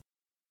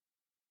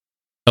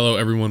Hello,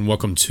 everyone.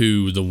 Welcome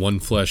to the One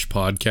Flesh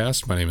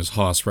Podcast. My name is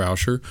Haas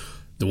Rauscher.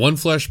 The One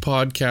Flesh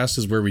Podcast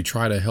is where we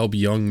try to help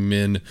young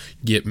men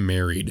get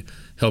married,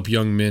 help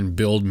young men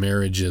build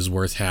marriages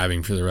worth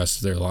having for the rest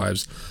of their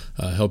lives,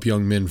 help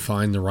young men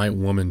find the right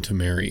woman to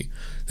marry.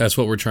 That's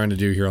what we're trying to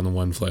do here on the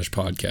One Flesh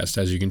Podcast.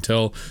 As you can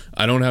tell,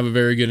 I don't have a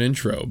very good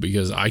intro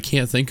because I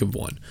can't think of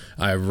one.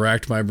 I've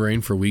racked my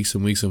brain for weeks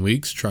and weeks and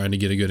weeks trying to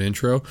get a good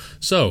intro.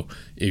 So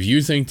if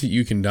you think that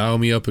you can dial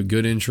me up a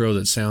good intro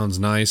that sounds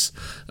nice,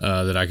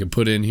 that I could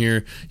put in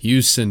here,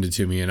 you send it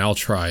to me and I'll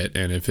try it.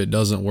 And if it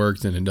doesn't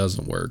work, then it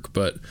doesn't work.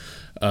 But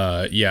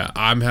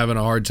I'm having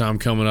a hard time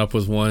coming up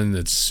with one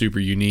that's super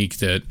unique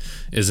that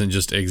isn't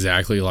just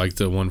exactly like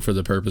the One for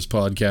the Purpose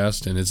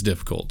podcast, and it's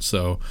difficult.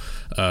 So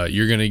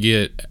you're going to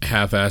get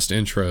half-assed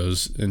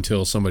intros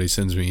until somebody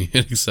sends me an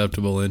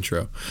acceptable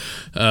intro.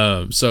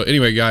 So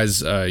anyway,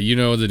 guys, you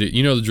know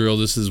the drill.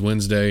 This is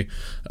Wednesday.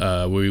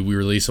 We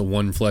release a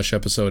One Flesh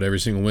episode every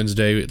single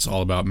Wednesday. It's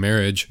all about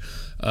marriage.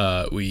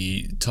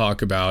 We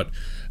talk about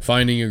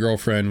finding a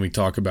girlfriend. We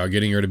talk about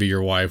getting her to be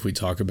your wife. We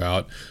talk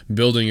about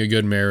building a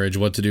good marriage,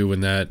 what to do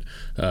when that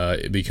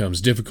it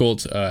becomes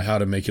difficult, how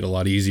to make it a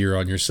lot easier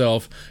on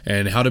yourself,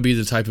 and how to be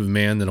the type of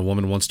man that a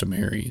woman wants to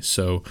marry.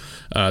 So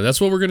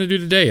that's what we're going to do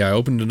today. I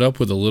opened it up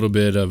with a little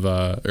bit of,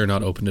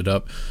 not opened it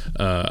up.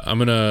 I'm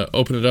going to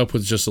open it up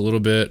with just a little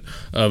bit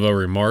of a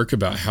remark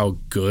about how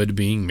good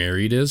being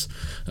married is.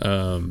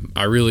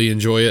 I really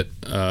enjoy it.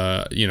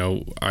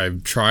 I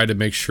try to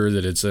make sure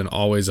that it's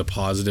always a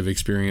positive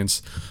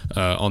experience.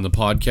 On the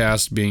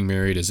podcast, being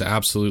married is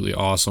absolutely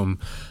awesome.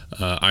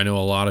 I know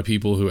a lot of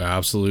people who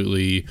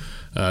absolutely,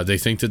 they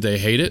think that they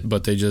hate it,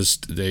 but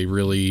they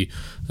really,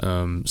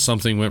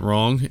 something went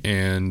wrong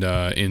and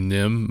in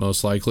them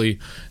most likely,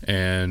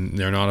 and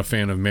they're not a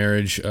fan of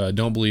marriage.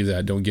 Don't believe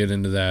that. Don't get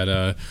into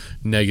that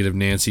negative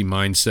Nancy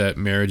mindset.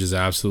 Marriage is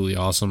absolutely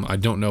awesome. I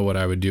don't know what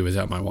I would do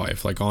without my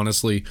wife. Like,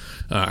 honestly,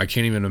 I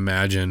can't even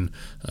imagine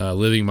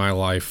living my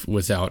life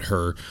without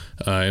her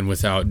and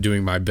without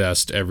doing my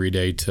best every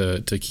day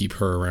to keep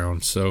her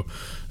around. So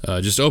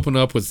just open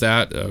up with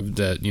that,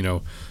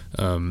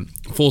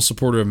 full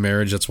supporter of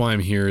marriage. That's why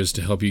I'm here, is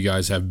to help you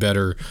guys have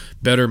better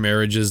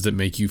marriages that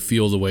make you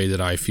feel the way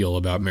that I feel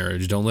about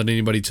marriage. Don't let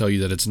anybody tell you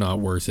that it's not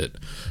worth it.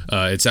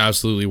 It's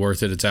absolutely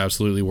worth it. It's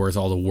absolutely worth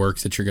all the work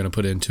that you're going to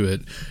put into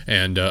it.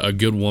 And a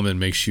good woman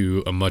makes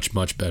you a much,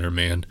 much better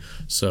man.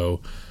 So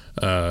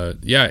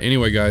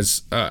anyway,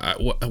 guys,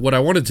 what I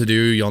wanted to do,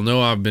 y'all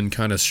know I've been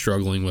kind of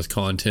struggling with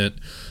content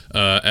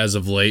as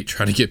of late,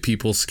 trying to get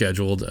people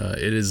scheduled.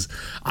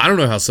 I don't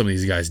know how some of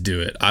these guys do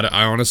it.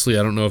 I honestly,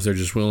 I don't know if they're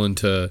just willing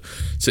to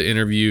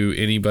interview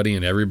anybody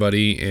and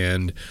everybody.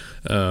 And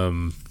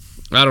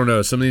I don't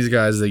know. Some of these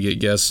guys, they get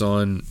guests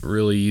on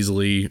really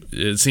easily.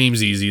 It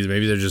seems easy.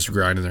 Maybe they're just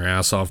grinding their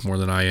ass off more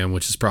than I am,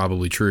 which is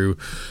probably true.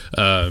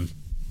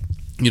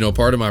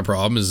 Part of my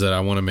problem is that I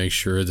want to make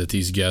sure that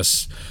these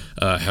guests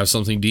have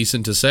something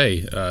decent to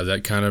say.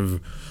 That kind of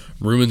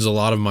ruins a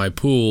lot of my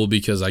pool,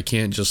 because I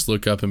can't just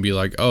look up and be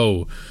like,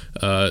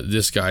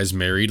 this guy's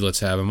married,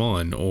 let's have him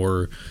on.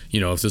 Or,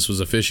 if this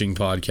was a fishing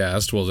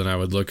podcast, well, then I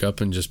would look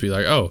up and just be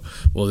like,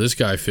 this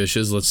guy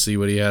fishes, let's see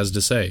what he has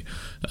to say.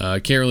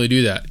 I can't really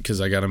do that, because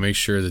I got to make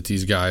sure that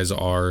these guys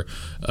are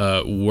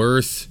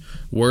worth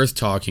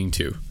talking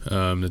to,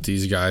 that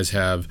these guys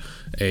have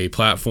a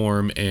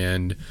platform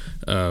and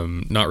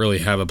not really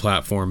have a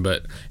platform,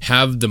 but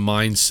have the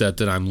mindset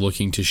that I'm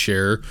looking to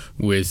share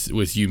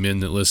with you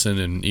men that listen,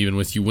 and even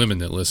with you women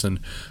that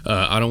listen.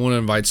 I don't want to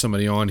invite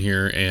somebody on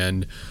here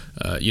and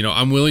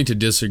I'm willing to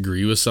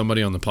disagree with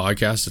somebody on the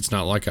podcast. It's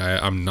not like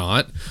I'm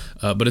not,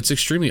 but it's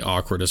extremely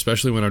awkward,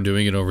 especially when I'm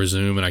doing it over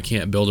Zoom and I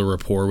can't build a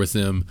rapport with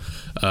them.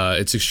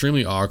 It's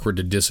extremely awkward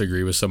to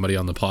disagree with somebody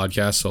on the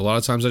podcast. So a lot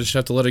of times I just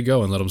have to let it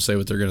go and let them say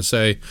what they're going to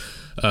say.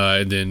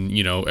 And then,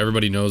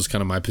 everybody knows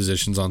kind of my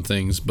positions on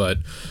things. But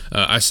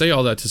I say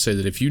all that to say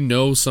that if you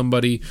know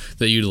somebody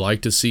that you'd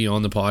like to see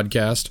on the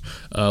podcast,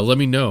 let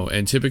me know.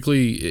 And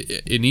typically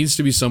it needs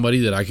to be somebody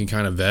that I can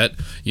kind of vet.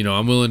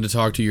 I'm willing to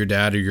talk to your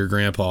dad or your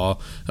grandpa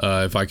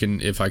if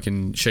I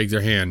can shake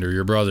their hand, or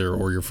your brother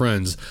or your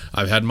friends.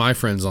 I've had my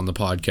friends on the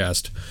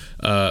podcast.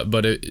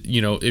 But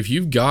if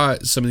you've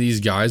got some of these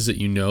guys that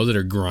that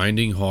are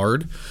grinding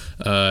hard,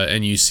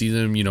 and you see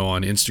them,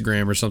 on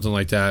Instagram or something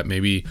like that,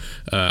 maybe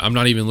I'm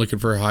not even looking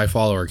for high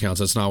follower accounts.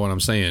 That's not what I'm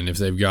saying. If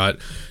they've got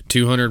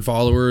 200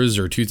 followers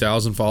or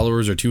 2,000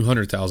 followers or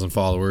 200,000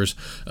 followers,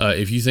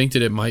 if you think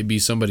that it might be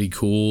somebody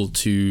cool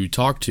to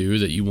talk to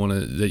that you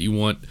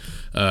want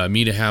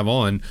me to have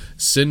on,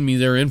 send me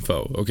their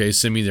info. Okay,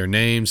 send me their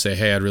name. Say,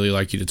 hey, I'd really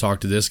like you to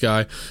talk to this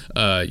guy.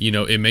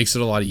 It makes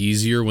it a lot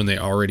easier when they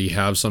already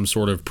have some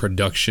sort of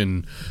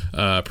production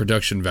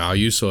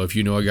value. So if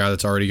you know a guy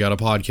that's already got a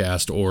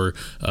podcast, or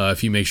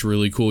if he makes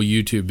really cool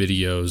YouTube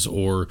videos,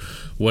 or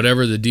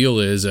whatever the deal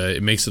is,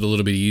 it makes it a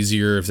little bit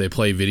easier if they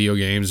play video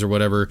games or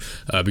whatever,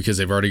 because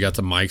they've already got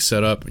the mic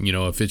set up.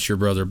 If it's your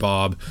brother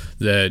Bob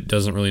that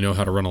doesn't really know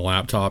how to run a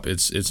laptop,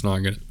 it's not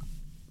gonna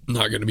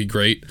not going to be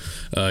great.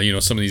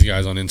 Some of these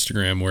guys on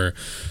Instagram where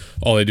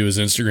all they do is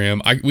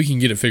Instagram, we can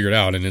get it figured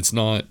out, and it's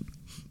not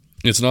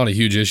a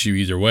huge issue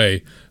either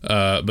way.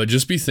 But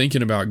just be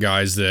thinking about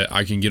guys that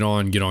I can get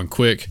on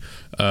quick,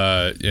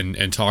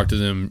 and talk to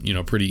them,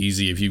 pretty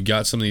easy. If you've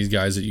got some of these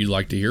guys that you'd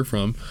like to hear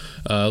from,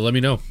 let me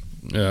know.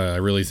 I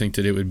really think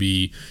that it would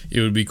be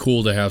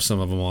cool to have some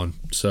of them on.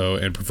 So,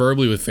 and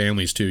preferably with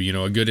families too.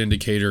 A good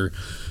indicator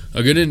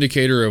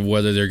of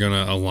whether they're going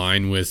to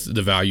align with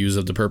the values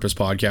of the Purpose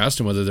Podcast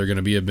and whether they're going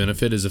to be a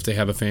benefit is if they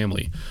have a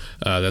family.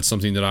 That's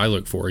something that I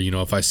look for.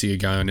 If I see a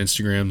guy on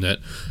Instagram that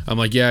I'm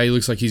like, yeah, he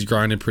looks like he's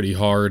grinding pretty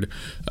hard.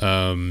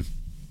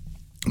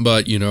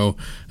 But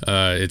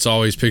it's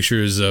always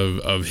pictures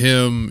of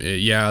him.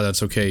 Yeah,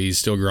 that's okay. He's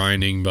still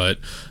grinding, but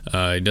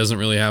he doesn't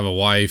really have a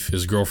wife.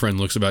 His girlfriend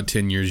looks about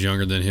 10 years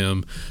younger than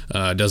him.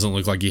 Doesn't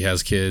look like he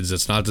has kids.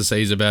 That's not to say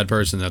he's a bad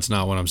person. That's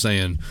not what I'm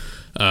saying.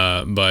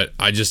 But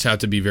I just have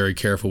to be very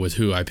careful with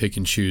who I pick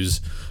and choose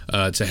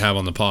to have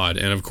on the pod.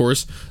 And of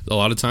course, a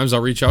lot of times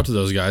I'll reach out to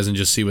those guys and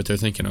just see what they're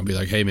thinking. I'll be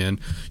like, hey man,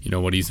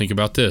 what do you think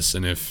about this?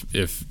 And if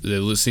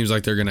it seems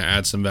like they're going to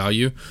add some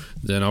value,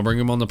 then I'll bring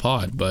them on the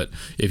pod. But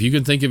if you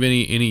can think of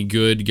any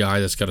good guy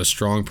that's got a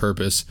strong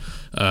purpose,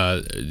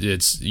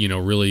 it's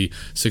really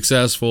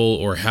successful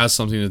or has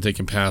something that they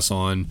can pass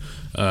on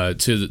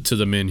to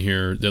the men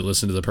here that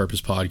listen to the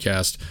Purpose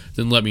Podcast,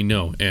 then let me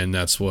know, and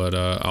that's what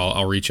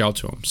I'll reach out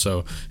to them.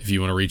 So if you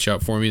want to reach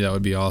out for me, that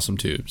would be awesome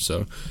too.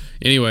 So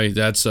anyway,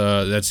 that's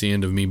the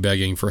end of me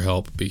begging for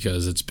help,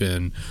 because it's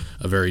been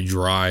a very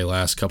dry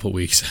last couple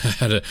weeks.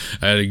 I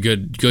had a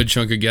good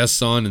chunk of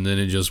guests on, and then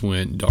it just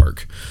went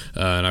dark.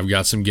 And I've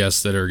got some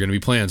guests that are going to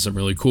be planned, some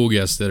really cool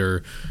guests that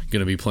are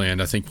going to be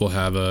planned. I think we'll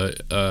have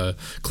a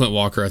Clint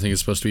Walker. I think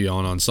it's supposed to be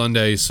on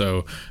Sunday,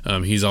 so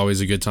he's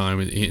always a good time.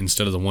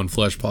 Instead of the One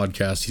Flesh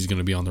podcast, he's going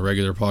to be on the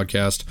regular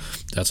podcast.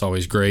 That's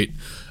always great.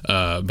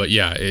 But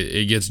yeah,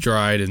 it gets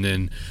dried, and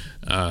then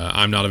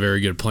I'm not a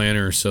very good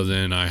planner, so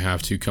then I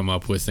have to come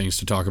up with things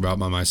to talk about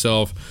by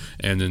myself,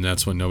 and then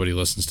that's when nobody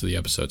listens to the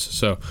episodes.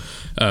 So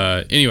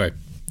anyway,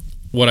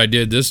 what I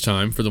did this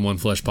time for the One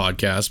Flesh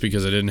podcast,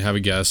 because I didn't have a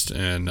guest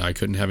and I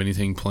couldn't have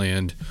anything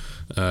planned,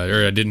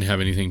 or I didn't have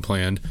anything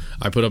planned,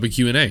 I put up a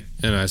Q&A,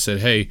 and I said,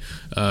 hey,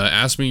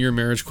 ask me your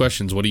marriage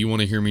questions. What do you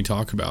want to hear me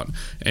talk about?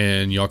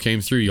 And y'all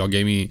came through. Y'all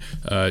gave me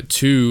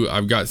two.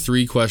 I've got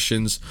 3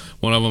 questions.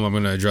 One of them I'm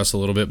going to address a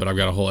little bit, but I've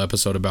got a whole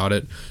episode about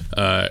it.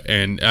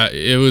 And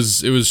it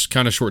was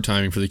kind of short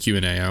timing for the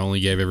Q&A. I only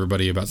gave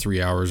everybody about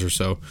 3 hours or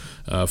so,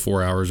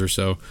 4 hours or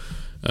so.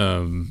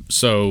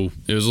 So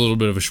it was a little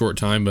bit of a short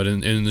time, but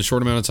in the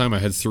short amount of time, I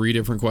had 3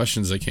 different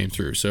questions that came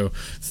through. So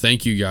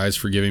thank you guys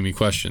for giving me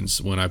questions.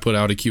 When I put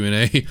out a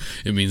Q&A,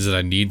 it means that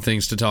I need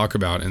things to talk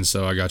about. And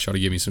so I got y'all to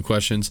give me some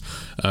questions,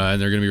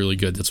 and they're going to be really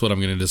good. That's what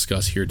I'm going to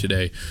discuss here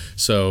today.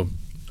 So,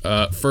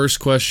 first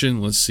question,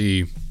 let's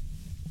see.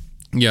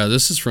 Yeah,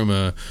 this is from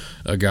a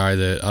guy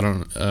that I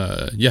don't,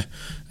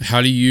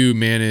 how do you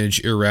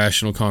manage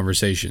irrational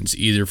conversations,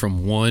 either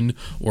from one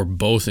or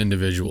both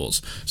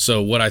individuals?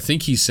 So what I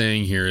think he's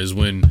saying here is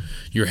when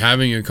you're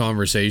having a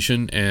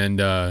conversation and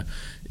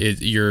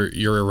you're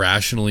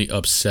irrationally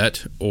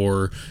upset,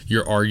 or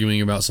you're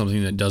arguing about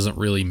something that doesn't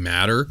really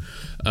matter,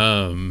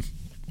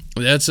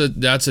 that's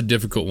a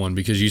difficult one,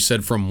 because you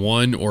said from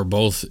one or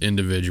both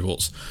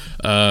individuals.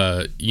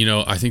 I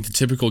think the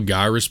typical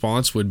guy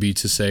response would be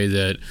to say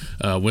that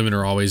women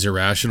are always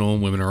irrational.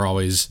 Women are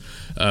always,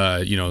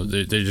 they're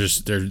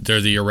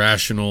the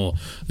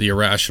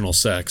irrational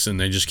sex, and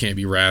they just can't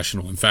be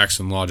rational in facts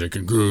and logic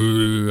and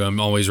I'm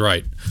always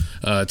right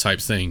type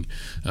thing.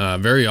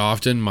 Very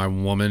often, my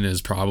woman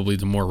is probably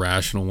the more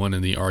rational one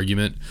in the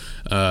argument.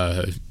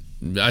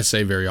 I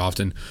say very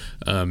often.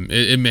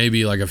 It may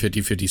be like a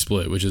 50-50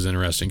 split, which is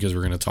interesting, because we're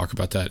going to talk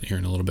about that here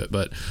in a little bit.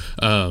 But,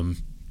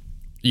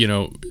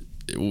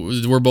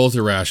 we're both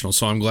irrational.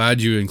 So I'm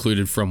glad you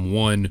included from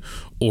one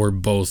or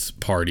both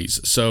parties.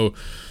 So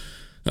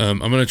I'm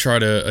going to try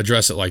to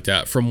address it like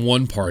that. From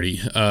one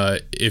party.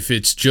 If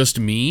it's just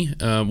me,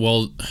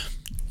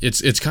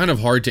 it's kind of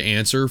hard to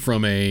answer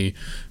from a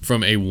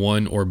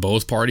one or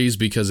both parties,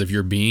 because if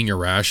you're being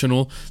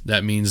irrational,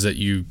 that means that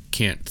you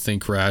can't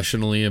think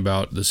rationally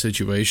about the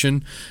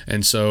situation,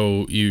 and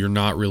so you're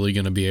not really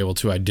going to be able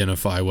to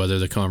identify whether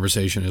the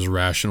conversation is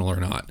rational or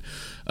not.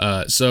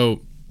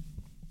 So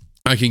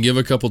I can give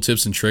a couple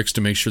tips and tricks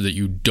to make sure that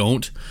you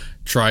don't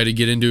try to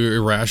get into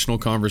irrational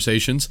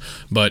conversations.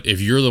 But if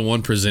you're the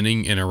one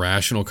presenting an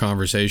irrational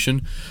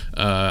conversation,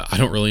 I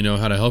don't really know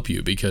how to help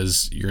you,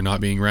 because you're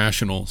not being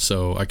rational.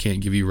 So I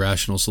can't give you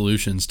rational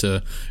solutions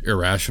to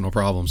irrational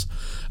problems.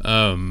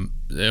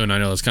 And I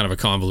know that's kind of a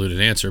convoluted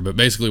answer, but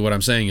basically what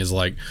I'm saying is,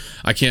 like,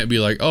 I can't be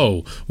like,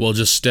 oh, well,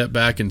 just step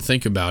back and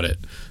think about it,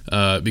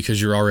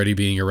 because you're already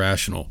being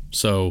irrational.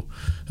 So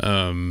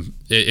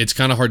it's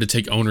kind of hard to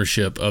take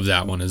ownership of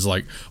that one. Is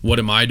like, what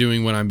am I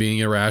doing when I'm being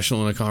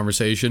irrational in a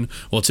conversation?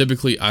 Well,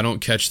 typically I don't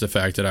catch the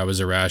fact that I was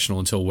irrational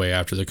until way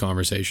after the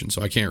conversation.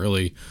 So I can't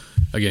really,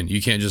 again,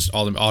 you can't just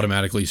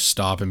automatically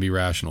stop and be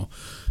rational.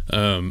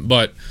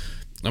 But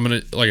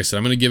like I said,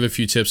 I'm gonna give a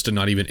few tips to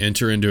not even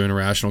enter into an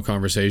irrational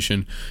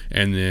conversation,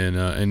 and then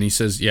and he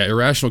says, yeah,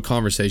 irrational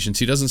conversations.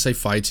 He doesn't say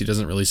fights. He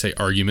doesn't really say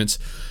arguments.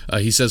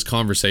 He says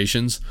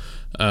conversations.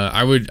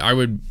 I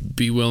would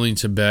be willing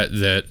to bet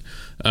that.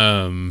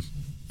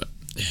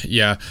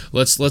 Yeah,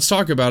 let's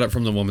talk about it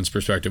from the woman's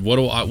perspective. What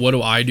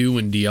do I do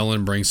when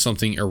Ellen brings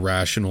something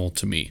irrational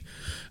to me?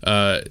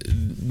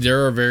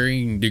 There are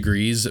varying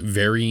degrees of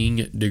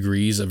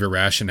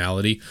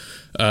irrationality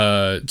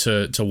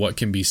to what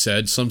can be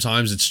said.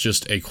 Sometimes it's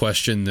just a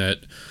question that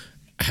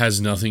has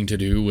nothing to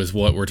do with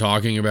what we're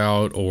talking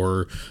about,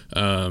 or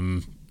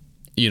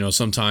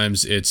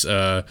sometimes it's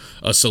a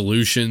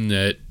solution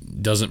that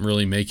doesn't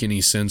really make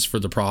any sense for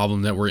the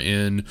problem that we're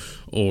in,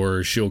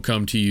 or she'll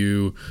come to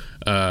you.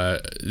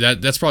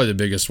 That's probably the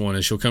biggest one,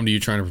 is she'll come to you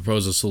trying to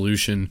propose a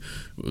solution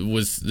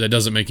that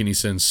doesn't make any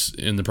sense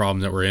in the problem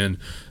that we're in.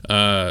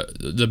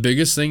 The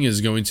biggest thing is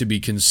going to be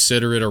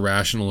considerate a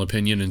rational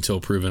opinion until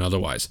proven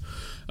otherwise.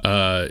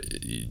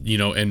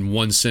 And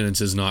one sentence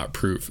is not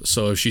proof.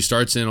 So if she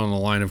starts in on the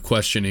line of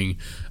questioning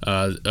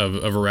of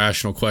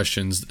irrational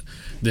questions,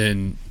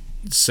 then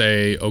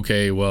say,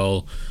 okay,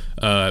 well,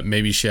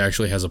 maybe she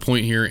actually has a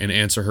point here, and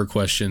answer her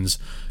questions.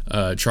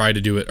 Try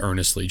to do it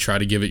earnestly. Try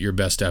to give it your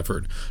best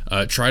effort.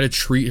 Try to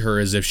treat her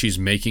as if she's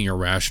making a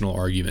rational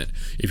argument.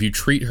 If you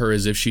treat her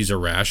as if she's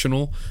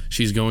irrational,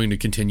 she's going to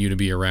continue to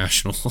be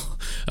irrational.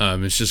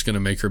 It's just going to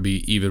make her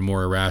be even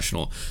more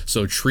irrational.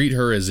 So treat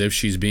her as if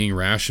she's being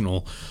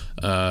rational.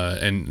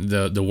 And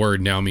the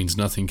word now means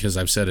nothing because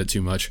I've said it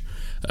too much.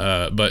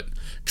 But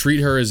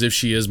treat her as if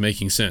she is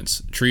making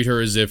sense. Treat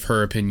her as if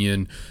her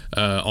opinion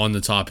on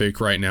the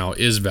topic right now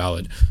is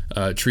valid.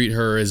 Treat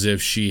her as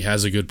if she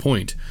has a good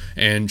point,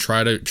 and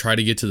try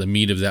to get to the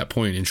meat of that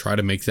point and try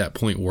to make that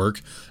point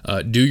work.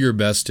 Do your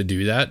best to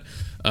do that,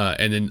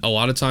 and then a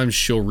lot of times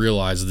she'll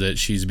realize that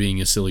she's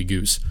being a silly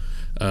goose.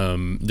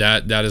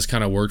 That has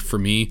kind of worked for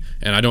me,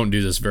 and I don't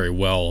do this very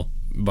well,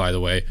 by the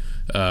way.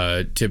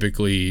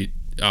 Typically,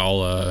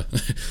 I'll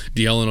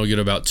Ellen will get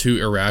about 2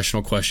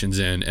 irrational questions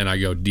in, and I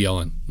go,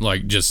 Ellen,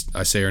 like, just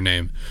I say her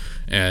name,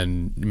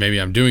 and maybe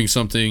I'm doing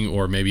something,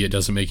 or maybe it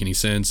doesn't make any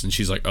sense, and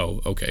she's like,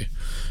 oh, okay.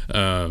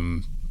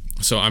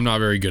 So I'm not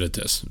very good at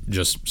this,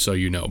 just so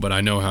you know, but I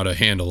know how to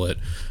handle it.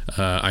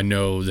 I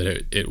know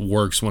that it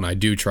works when I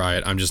do try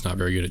it. I'm just not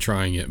very good at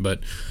trying it.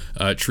 But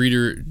treat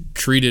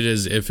it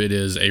as if it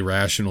is a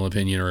rational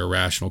opinion or a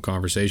rational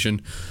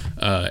conversation.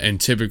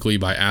 And typically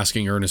by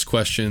asking earnest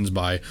questions,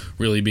 by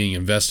really being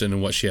invested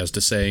in what she has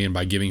to say, and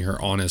by giving her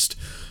honest,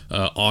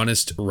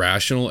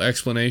 rational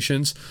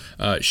explanations,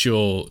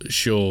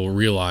 she'll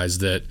realize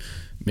that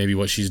maybe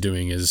what she's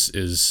doing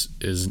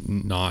is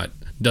not,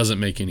 doesn't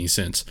make any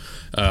sense.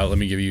 Let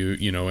me give you,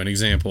 an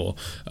example.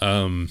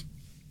 Ellen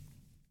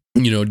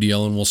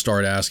will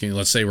start asking,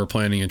 let's say we're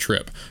planning a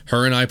trip.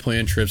 Her and I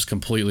plan trips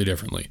completely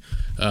differently.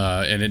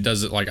 And it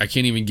does it, like, I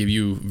can't even give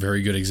you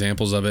very good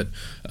examples of it,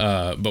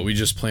 but we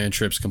just plan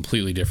trips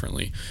completely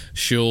differently.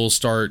 She'll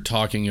start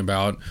talking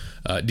about,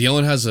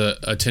 Ellen has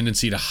a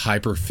tendency to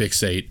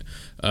hyperfixate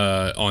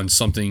on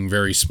something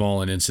very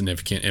small and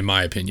insignificant, in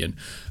my opinion.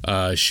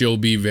 She'll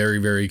be very,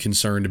 very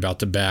concerned about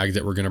the bag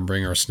that we're going to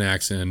bring our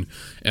snacks in,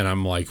 and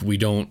I'm like, we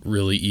don't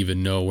really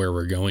even know where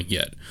we're going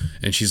yet.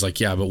 And she's like,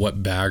 yeah, but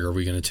what bag are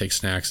we going to take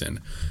snacks in?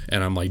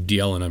 And I'm like,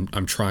 Ellen,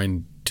 I'm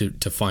trying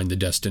to find the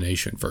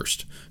destination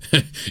first.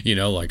 I'm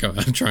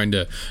trying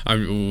to,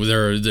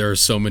 there are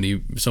so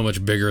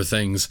much bigger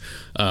things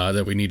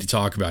that we need to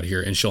talk about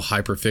here, and she'll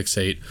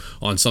hyperfixate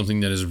on something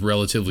that is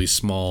relatively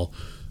small,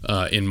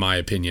 in my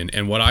opinion.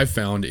 And what I've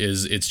found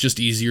is it's just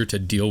easier to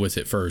deal with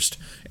it first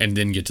and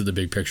then get to the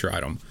big picture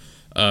item.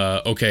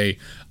 Okay,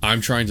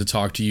 I'm trying to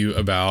talk to you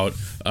about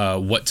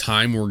what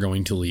time we're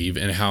going to leave,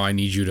 and how I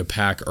need you to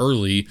pack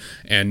early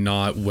and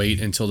not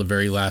wait until the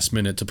very last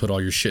minute to put all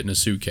your shit in a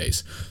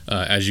suitcase.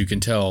 As you can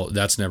tell,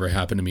 that's never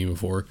happened to me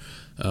before.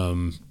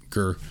 I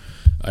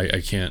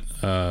can't,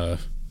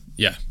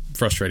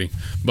 frustrating.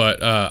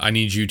 But I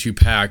need you to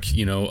pack,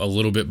 a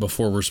little bit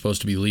before we're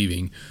supposed to be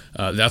leaving.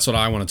 That's what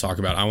I want to talk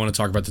about. I want to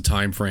talk about the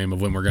time frame of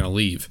when we're going to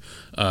leave.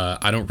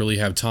 I don't really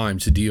have time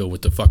to deal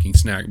with the fucking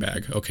snack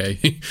bag,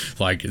 okay?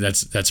 Like,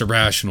 that's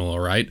irrational, all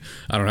right?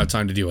 I don't have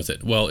time to deal with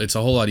it. Well, it's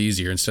a whole lot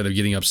easier. Instead of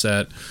getting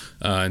upset,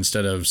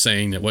 instead of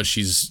saying that what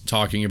she's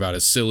talking about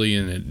is silly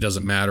and it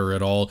doesn't matter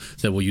at all,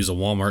 that we'll use a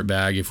Walmart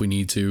bag if we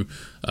need to,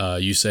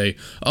 you say,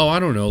 oh, I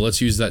don't know,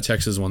 let's use that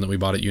Texas one that we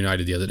bought at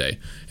United the other day.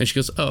 And she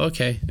goes, oh,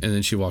 okay. And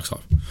then she walks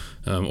off.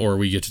 Or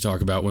we get to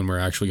talk about when we're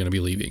actually going to be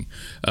leaving.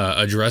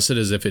 Address it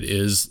as if it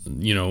is,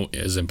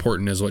 as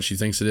important as what she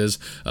thinks it is.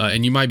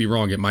 And you might be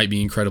wrong. It might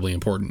be incredibly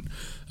important.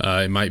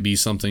 It might be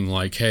something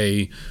like,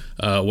 hey,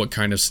 what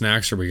kind of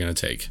snacks are we going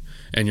to take?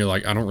 And you're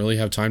like, I don't really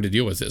have time to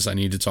deal with this. I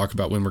need to talk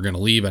about when we're going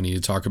to leave. I need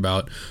to talk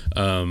about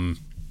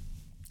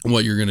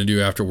what you're going to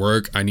do after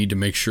work. I need to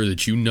make sure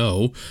that you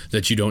know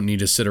that you don't need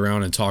to sit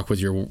around and talk with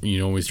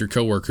your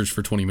coworkers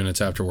for 20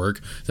 minutes after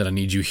work, that I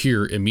need you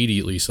here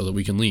immediately so that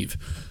we can leave.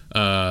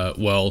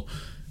 Well,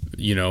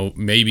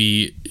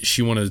 maybe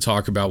she wanted to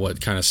talk about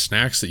what kind of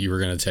snacks that you were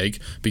going to take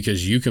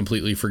because you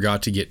completely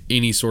forgot to get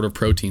any sort of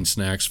protein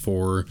snacks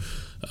for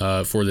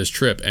this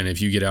trip. And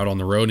if you get out on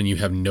the road and you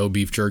have no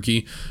beef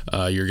jerky,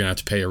 you're gonna have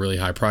to pay a really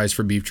high price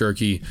for beef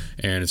jerky,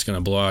 and it's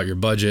gonna blow out your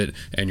budget,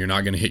 and you're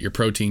not gonna hit your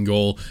protein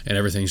goal, and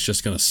everything's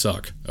just gonna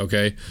suck.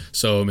 Okay,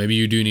 so maybe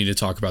you do need to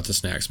talk about the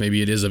snacks.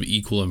 Maybe it is of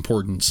equal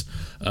importance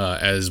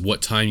as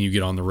what time you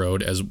get on the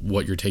road as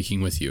what you're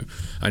taking with you.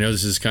 I know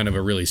this is kind of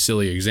a really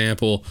silly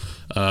example.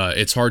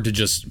 It's hard to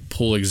just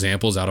pull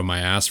examples out of my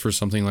ass for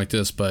something like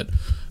this, but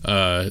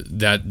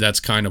that's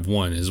kind of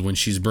one, is when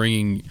she's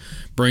bringing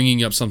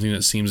up something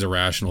that seems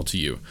irrational to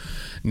you.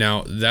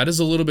 Now, that is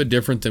a little bit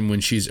different than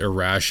when she's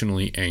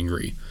irrationally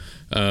angry.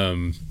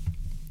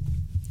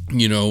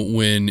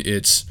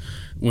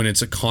 When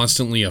it's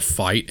constantly a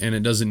fight, and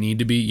it doesn't need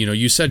to be.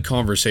 You said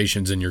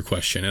conversations in your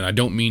question, and I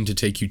don't mean to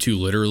take you too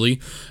literally.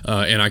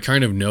 And I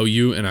kind of know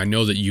you, and I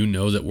know that you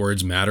know that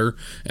words matter,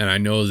 and I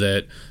know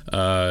that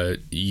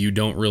you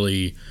don't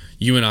really.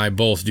 You and I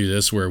both do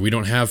this where we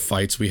don't have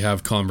fights, we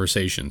have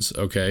conversations,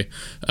 okay?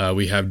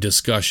 We have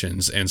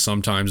discussions, and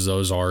sometimes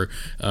those are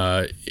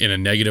in a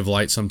negative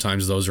light,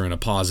 sometimes those are in a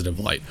positive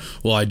light.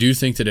 Well, I do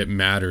think that it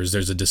matters.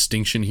 There's a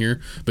distinction here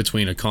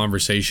between a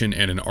conversation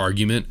and an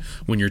argument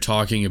when you're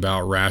talking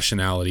about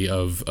rationality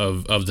of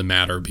the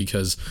matter,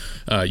 because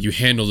you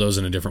handle those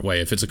in a different way.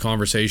 If it's a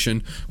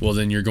conversation, well,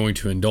 then you're going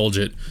to indulge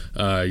it,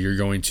 you're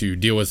going to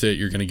deal with it,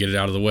 you're going to get it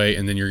out of the way,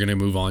 and then you're going to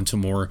move on to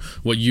more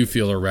what you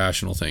feel are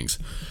rational things.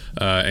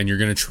 And you're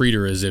going to treat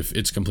her as if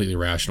it's completely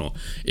rational.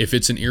 If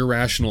it's an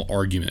irrational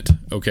argument,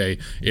 okay,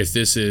 if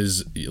this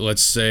is,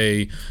 let's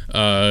say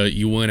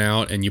you went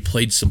out and you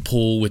played some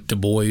pool with the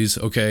boys,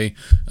 okay,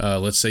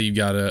 let's say you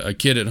got a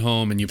kid at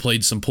home and you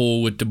played some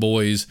pool with the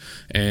boys,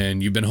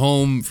 and you've been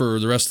home for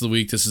the rest of the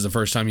week. This is the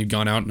first time you've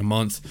gone out in a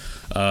month.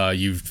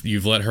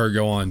 You've let her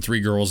go on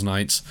 3 girls'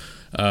 nights.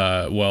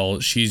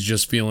 Well, she's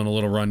just feeling a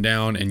little run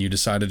down, and you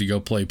decided to go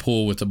play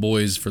pool with the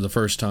boys for the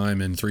first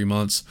time in 3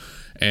 months,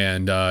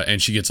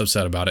 and she gets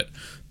upset about it.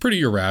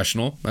 Pretty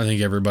irrational. I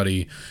think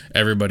everybody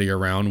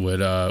around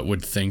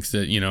would think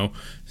that,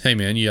 hey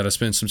man, you got to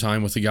spend some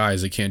time with the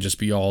guys. It can't just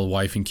be all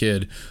wife and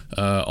kid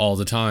all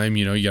the time.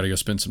 You got to go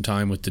spend some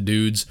time with the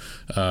dudes.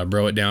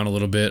 Bro it down a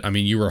little bit. I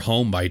mean, you were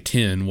home by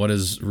 10. What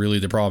is really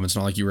the problem? It's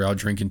not like you were out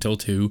drinking till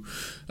 2,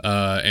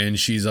 and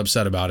she's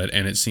upset about it,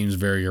 and it seems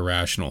very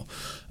irrational.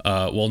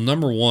 Well,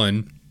 number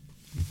one,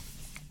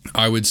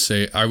 I would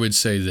say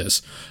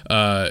this.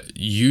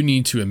 You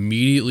need to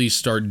immediately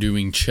start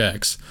doing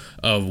checks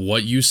of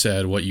what you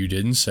said, what you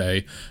didn't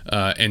say,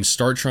 and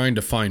start trying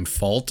to find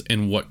fault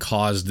in what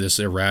caused this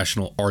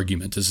irrational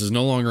argument. This is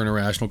no longer an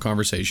irrational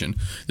conversation.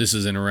 This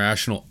is an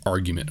irrational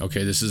argument.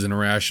 Okay, this is an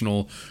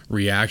irrational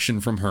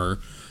reaction from her.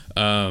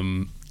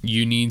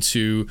 You need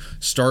to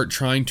start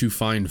trying to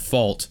find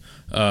fault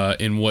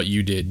in what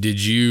you did.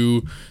 Did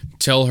you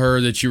tell her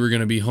that you were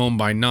going to be home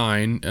by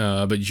 9,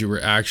 but you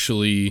were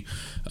actually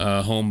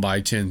home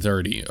by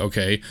 10:30?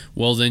 Okay,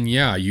 well then,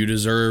 yeah, you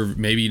deserve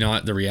maybe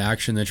not the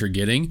reaction that you're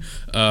getting,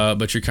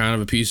 but you're kind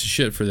of a piece of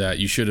shit for that.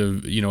 You should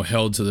have,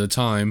 held to the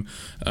time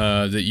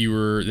that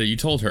you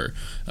told her.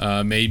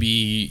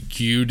 Maybe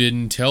you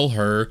didn't tell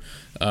her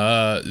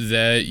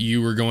that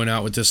you were going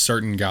out with this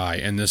certain guy,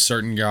 and this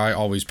certain guy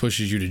always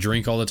pushes you to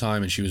drink all the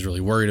time, and she was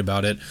really worried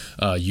about it.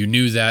 You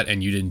knew that,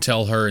 and you didn't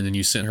tell her, and then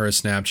you sent her a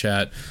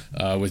Snapchat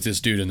with this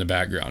dude in the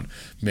background.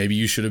 Maybe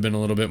you should have been a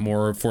little bit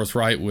more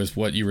forthright with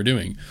what you were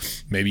doing.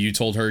 Maybe you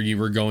told her you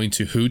were going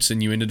to Hoots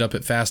and you ended up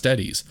at Fast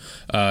Eddie's,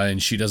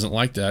 and she doesn't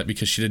like that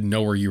because she didn't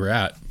know where you were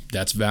at.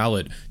 That's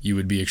valid. You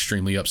would be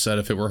extremely upset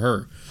if it were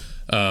her.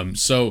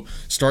 So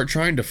start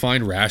trying to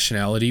find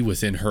rationality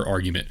within her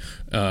argument.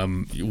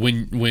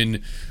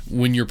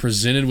 When you're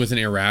presented with an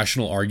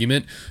irrational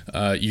argument,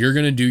 you're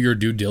going to do your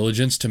due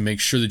diligence to make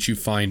sure that you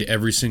find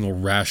every single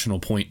rational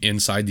point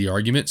inside the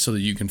argument so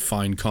that you can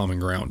find common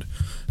ground.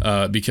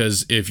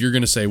 Because if you're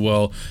going to say,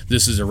 well,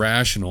 this is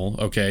irrational,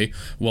 okay,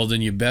 well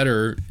then you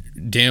better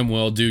damn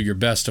well do your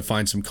best to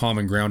find some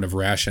common ground of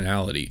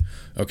rationality,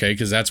 okay,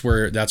 because that's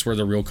where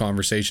the real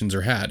conversations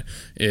are had,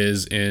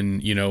 is in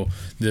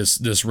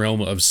this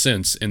realm of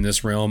sense, in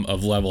this realm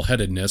of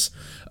level-headedness.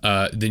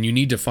 Then you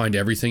need to find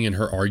everything in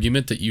her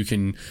argument that you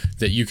can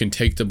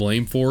take the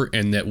blame for,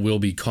 and that will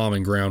be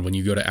common ground when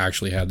you go to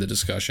actually have the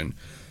discussion.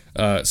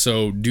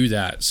 So do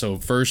that. So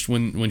first,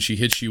 when she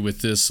hits you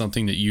with this,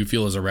 something that you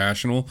feel is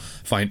irrational,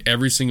 find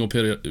every single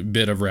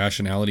bit of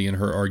rationality in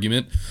her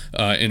argument,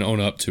 and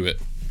own up to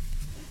it.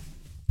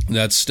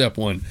 That's step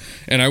one.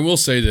 And I will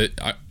say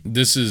that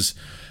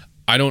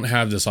I don't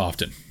have this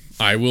often.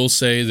 I will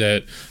say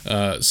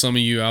that some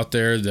of you out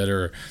there that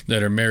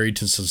are married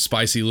to some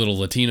spicy little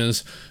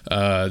Latinas,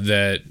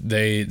 that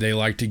they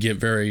like to get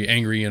very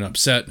angry and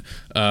upset,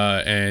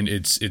 and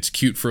it's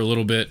cute for a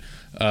little bit.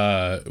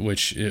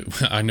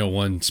 I know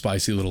one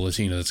spicy little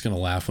Latina that's going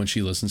to laugh when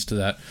she listens to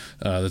that,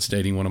 that's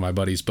dating one of my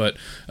buddies. But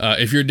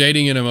if you're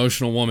dating an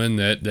emotional woman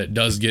that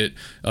does get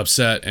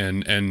upset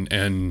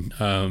and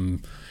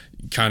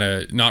kind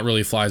of not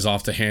really flies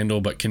off the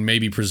handle, but can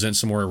maybe present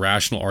some more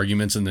irrational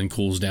arguments and then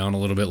cools down a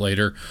little bit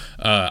later.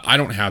 I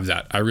don't have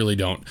that. I really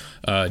don't.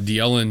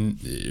 D'Ellen,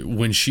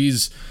 when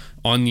she's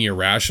on the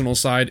irrational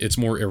side, it's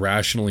more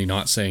irrationally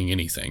not saying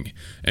anything.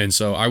 And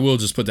so I will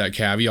just put that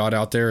caveat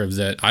out there of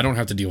that I don't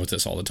have to deal with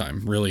this all the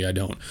time. Really, I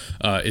don't.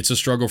 It's a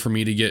struggle for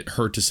me to get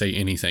her to say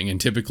anything. And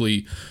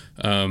typically,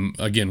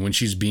 again, when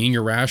she's being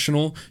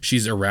irrational,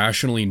 she's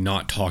irrationally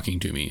not talking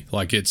to me.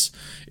 Like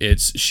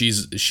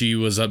she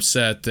was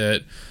upset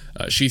that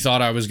she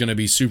thought I was going to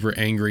be super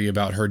angry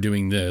about her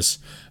doing this.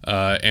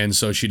 And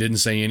so she didn't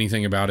say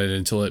anything about it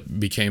until it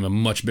became a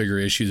much bigger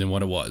issue than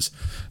what it was.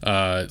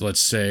 Let's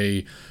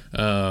say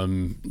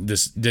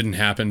this didn't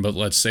happen, but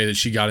let's say that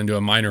she got into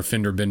a minor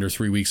fender bender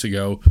 3 weeks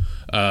ago,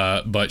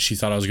 but she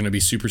thought I was going to be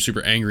super,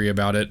 super angry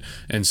about it.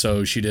 And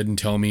so she didn't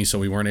tell me, so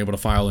we weren't able to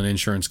file an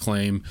insurance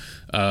claim.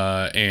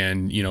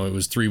 And, it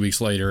was 3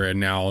 weeks later, and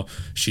now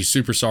she's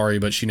super sorry,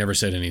 but she never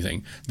said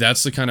anything.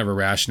 That's the kind of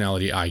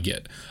irrationality I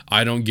get.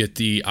 I don't get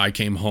I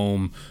came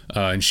home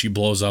and she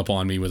blows up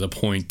on me with a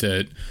point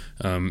that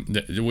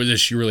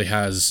she really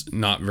has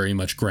not very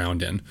much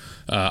ground in.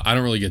 I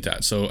don't really get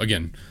that. So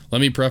again,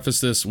 let me preface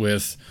this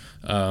with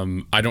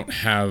I don't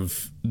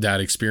have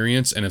that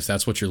experience, and if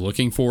that's what you're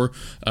looking for,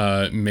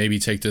 maybe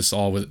take this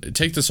all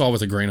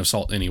with a grain of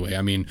salt. Anyway,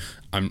 I mean,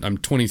 I'm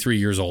 23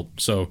 years old,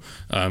 so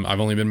I've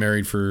only been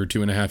married for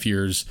 2.5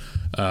 years.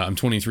 I'm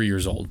 23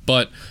 years old,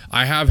 but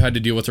I have had to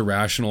deal with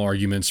irrational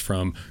arguments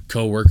from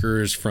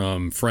coworkers,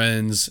 from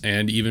friends,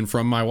 and even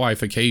from my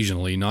wife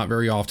occasionally. Not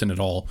very often at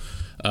all,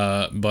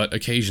 but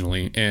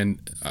occasionally. And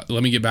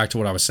let me get back to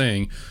what I was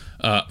saying.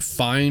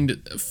 Find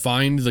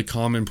the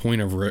common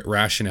point of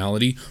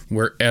rationality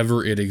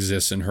wherever it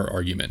exists in her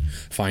argument.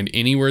 Find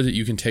anywhere that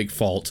you can take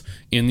fault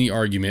in the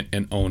argument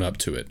and own up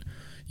to it.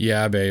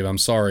 Yeah, babe, I'm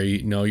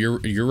sorry. No,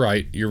 you're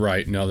right. You're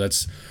right. No,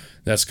 that's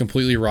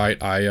completely right.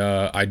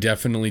 I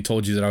definitely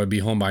told you that I would be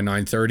home by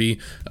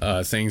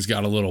 9:30. Things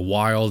got a little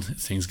wild.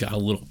 Things got a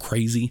little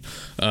crazy.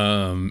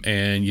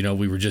 And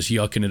we were just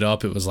yucking it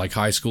up. It was like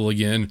high school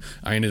again.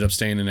 I ended up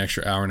staying an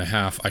extra hour and a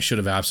half. I should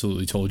have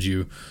absolutely told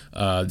you.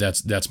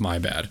 That's my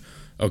bad.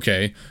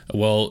 Okay.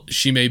 Well,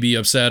 she may be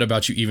upset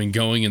about you even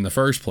going in the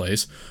first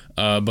place.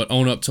 But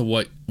own up to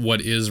what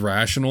is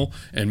rational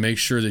and make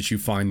sure that you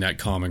find that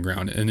common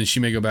ground. And then she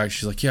may go back.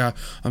 She's like, yeah,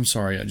 I'm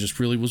sorry. I just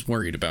really was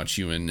worried about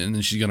you. And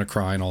then she's going to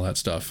cry and all that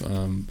stuff.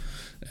 It'll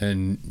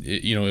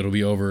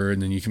be over,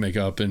 and then you can make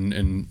up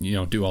and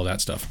do all that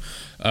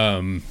stuff.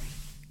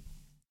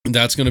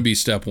 That's going to be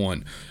step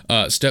one.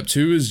 Step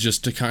two is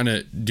just to kind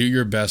of do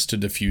your best to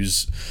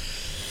diffuse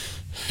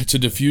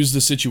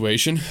the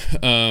situation.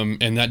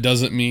 And that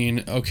doesn't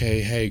mean, okay,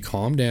 hey,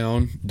 calm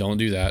down. Don't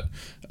do that.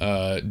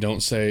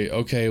 Don't say,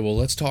 okay, well,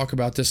 let's talk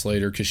about this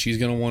later, because she's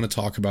going to want to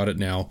talk about it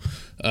now.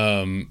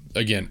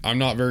 Again, I'm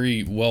not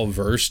very well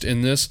versed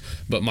in this,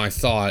 but my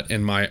thought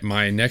and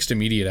my next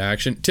immediate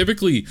action,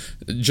 typically,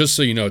 just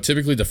so you know,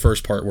 typically the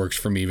first part works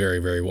for me very,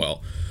 very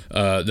well.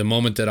 The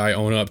moment that I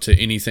own up to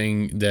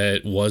anything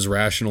that was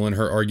rational in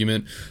her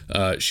argument,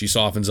 she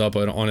softens up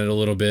on it a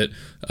little bit,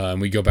 and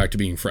we go back to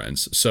being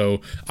friends. So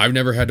I've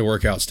never had to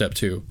work out step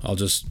two. I'll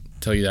just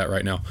tell you that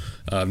right now.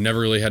 I've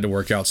never really had to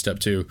work out step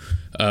two.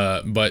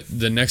 But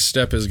the next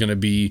step is going to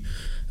be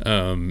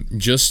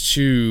just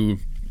to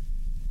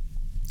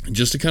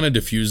kind of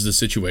diffuse the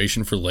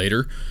situation for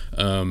later.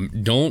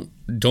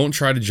 Don't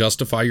try to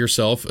justify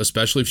yourself,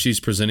 especially if she's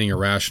presenting a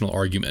rational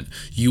argument.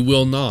 You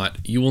will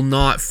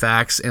not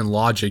facts and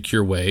logic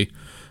your way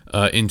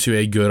into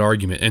a good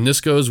argument. And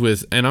this goes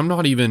with, and I'm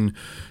not even,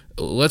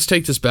 let's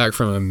take this back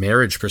from a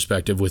marriage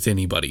perspective with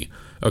anybody.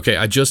 Okay,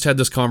 I just had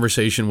this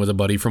conversation with a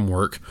buddy from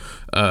work,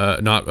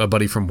 not a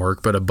buddy from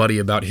work, but a buddy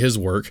about his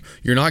work.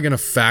 You're not going to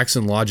facts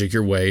and logic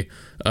your way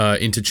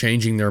into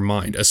changing their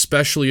mind,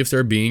 especially if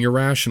they're being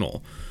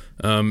irrational.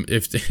 And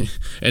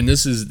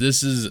this is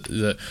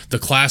the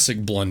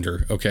classic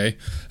blunder. Okay.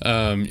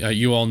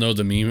 You all know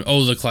the meme.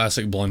 Oh, the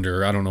classic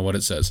blunder. I don't know what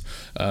it says.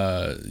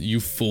 You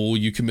fool,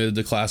 you committed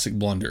the classic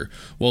blunder.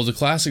 Well, the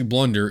classic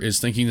blunder is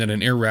thinking that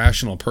an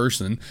irrational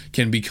person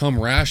can become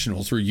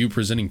rational through you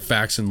presenting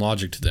facts and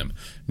logic to them.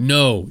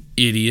 No,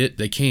 idiot,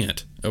 they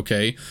can't.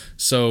 Okay,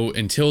 so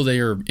until they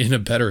are in a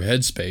better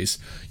headspace,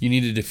 you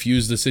need to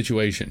diffuse the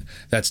situation.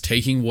 That's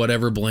taking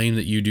whatever blame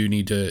that you do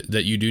need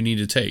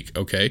to take.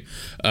 Okay,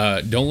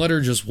 don't let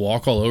her just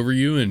walk all over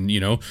you. And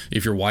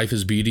if your wife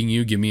is beating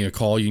you, give me a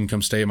call. You can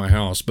come stay at my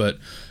house. But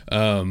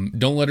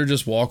don't let her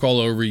just walk all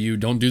over you.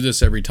 Don't do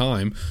this every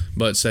time.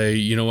 But say,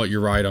 you know what,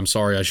 you're right. I'm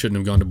sorry. I shouldn't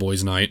have gone to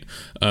boys' night.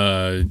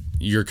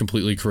 You're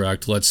completely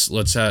correct.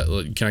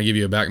 Can I give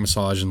you a back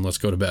massage and let's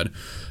go to bed?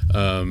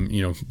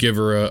 Give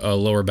her a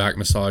lower back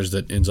massage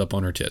that ends up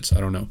on her tits. I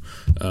don't know.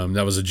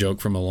 That was a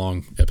joke from a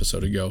long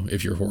episode ago.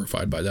 If you're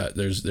horrified by that,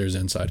 there's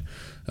inside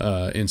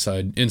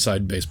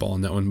baseball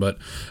on that one. But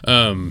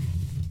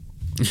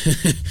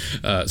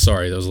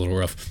sorry, that was a little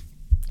rough.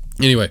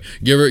 Anyway,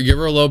 give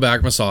her a low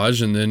back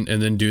massage, and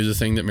then do the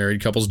thing that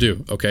married couples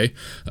do. Okay,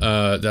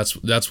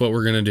 that's what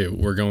we're gonna do.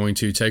 We're going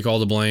to take all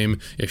the blame.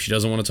 If she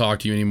doesn't want to talk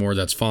to you anymore,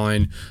 that's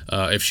fine.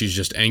 If she's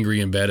just angry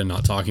in bed and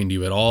not talking to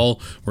you at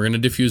all, we're gonna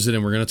diffuse it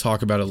and we're gonna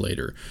talk about it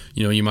later.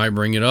 You might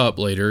bring it up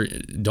later.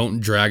 Don't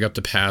drag up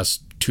the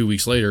past 2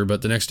 weeks later,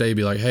 but the next day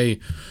be like, hey,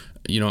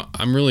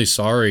 I'm really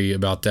sorry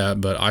about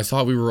that, but I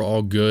thought we were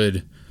all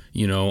good.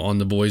 On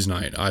the boys'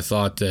 night, I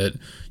thought that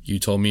you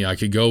told me I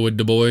could go with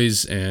the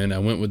boys, and I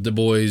went with the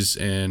boys,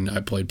 and I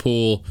played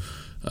pool,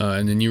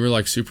 and then you were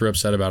like super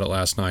upset about it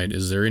last night.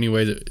 Is there any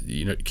way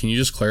that, can you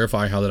just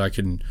clarify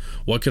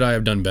what could I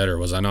have done better?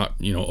 Was I not,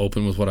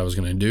 open with what I was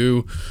going to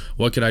do?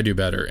 What could I do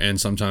better?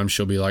 And sometimes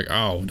she'll be like,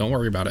 oh, don't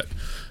worry about it.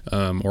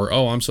 Or,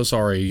 oh, I'm so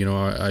sorry.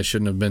 I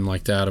shouldn't have been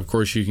like that. Of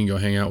course you can go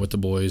hang out with the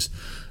boys.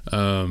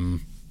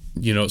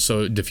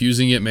 So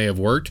diffusing it may have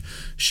worked.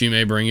 She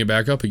may bring it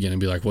back up again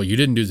and be like, well, you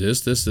didn't do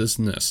this, and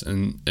this.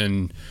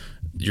 And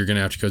you're going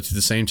to have to go through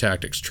the same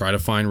tactics. Try to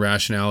find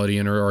rationality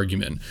in her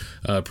argument.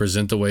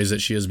 Present the ways that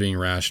she is being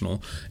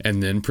rational.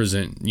 And then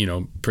present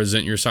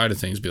your side of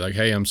things. Be like,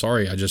 hey, I'm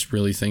sorry. I just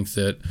really think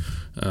that,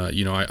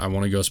 I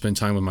want to go spend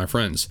time with my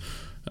friends.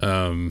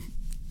 That's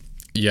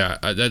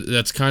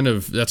kind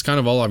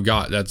of all I've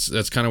got.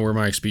 That's kind of where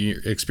my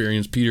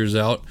experience peters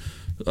out.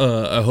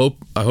 I hope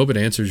it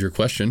answers your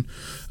question.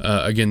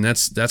 Again,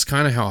 that's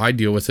kind of how I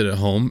deal with it at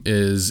home.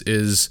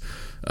 Is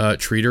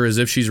treat her as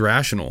if she's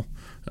rational.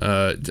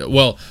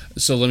 So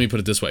let me put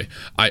it this way.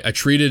 I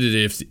treated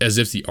it as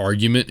if the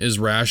argument is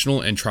rational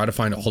and try to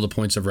find all the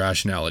points of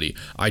rationality.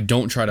 I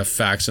don't try to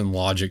facts and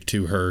logic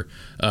to her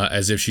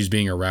as if she's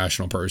being a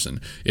rational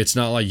person. It's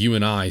not like you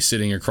and I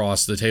sitting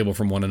across the table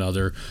from one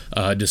another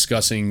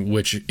discussing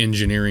which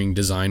engineering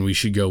design we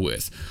should go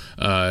with.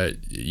 And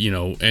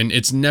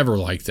it's never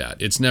like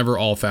that. It's never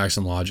all facts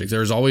and logic.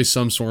 There's always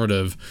some sort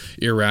of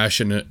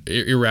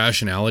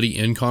irrationality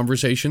in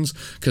conversations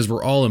because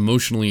we're all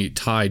emotionally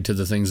tied to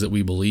the things that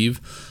we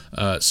believe.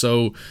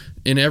 So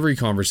in every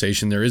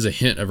conversation, there is a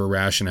hint of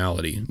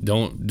irrationality.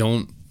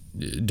 Don't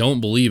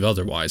believe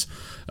otherwise.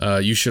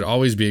 You should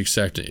always be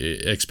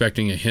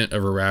expecting a hint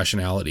of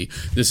irrationality.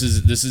 This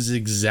is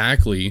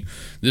exactly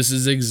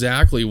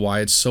why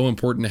it's so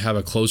important to have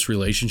a close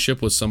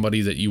relationship with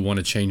somebody that you want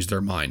to change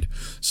their mind.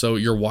 So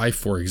your wife,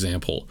 for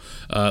example,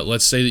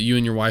 let's say that you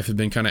and your wife have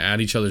been kind of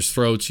at each other's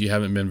throats. You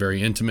haven't been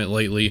very intimate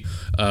lately.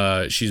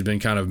 She's been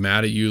kind of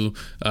mad at you.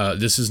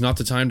 This is not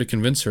the time to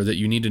convince her that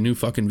you need a new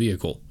fucking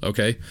vehicle.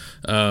 Okay.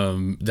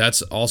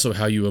 That's also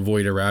how you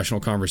avoid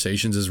irrational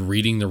conversations, is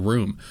reading the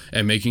room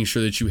and making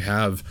sure that you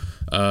have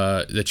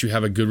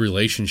a good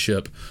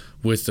relationship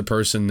with the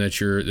person that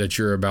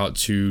you're about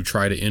to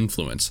try to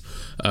influence.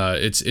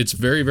 It's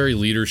very, very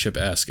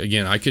leadership-esque.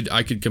 Again, I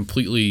could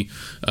completely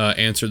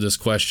answer this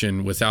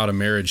question without a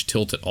marriage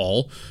tilt at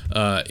all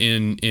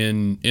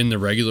in the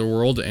regular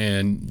world,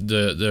 and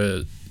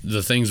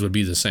the things would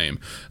be the same.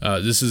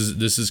 This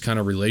is kind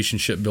of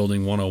relationship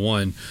building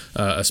 101,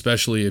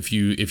 especially if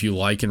you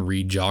like and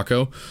read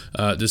Jocko.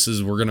 We're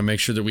going to make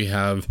sure that we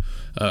have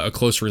a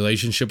close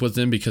relationship with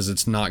them, because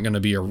it's not going to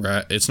be a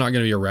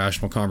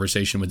rational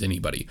conversation with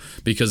anybody,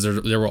 because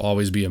there will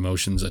always be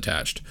emotions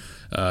attached.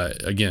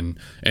 Again,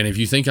 and if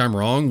you think I'm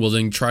wrong, well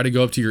then try to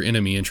go up to your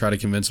enemy and try to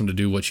convince them to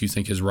do what you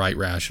think is right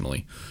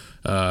rationally.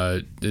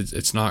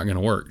 It's not going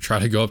to work. Try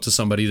to go up to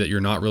somebody that you're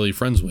not really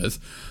friends with,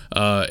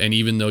 and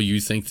even though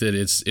you think that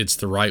it's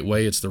the right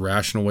way, it's the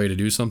rational way to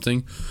do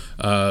something.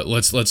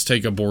 Let's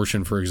take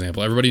abortion, for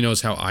example. Everybody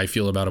knows how I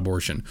feel about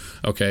abortion.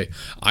 Okay,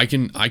 I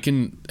can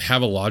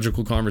have a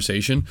logical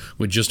conversation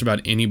with just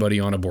about anybody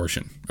on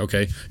abortion.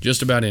 Okay,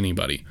 just about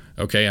anybody.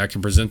 Okay, I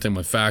can present them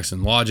with facts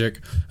and logic.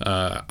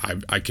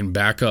 I can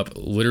back up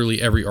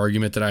literally every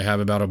argument that I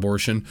have about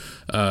abortion.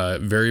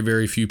 Very,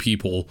 very few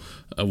people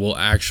will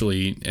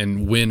actually,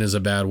 and win is a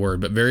bad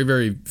word, but very,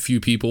 very few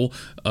people,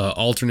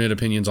 alternate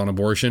opinions on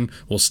abortion,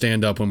 will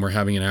stand up when we're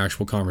having an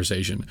actual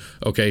conversation.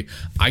 Okay,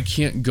 I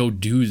can't go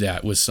do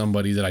that with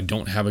somebody that I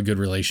don't have a good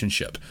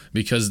relationship,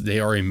 because they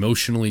are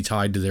emotionally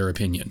tied to their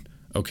opinion.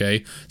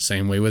 Okay,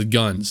 same way with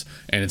guns,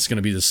 and it's going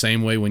to be the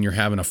same way when you're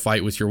having a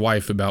fight with your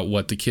wife about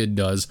what the kid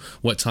does,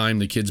 what time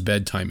the kid's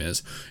bedtime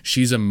is.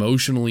 She's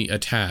emotionally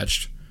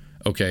attached,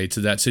 okay,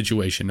 to that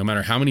situation. No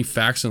matter how many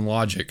facts and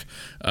logic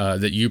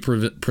that you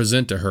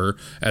present to her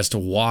as to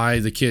why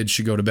the kid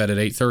should go to bed at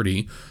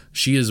 8:30,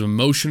 she is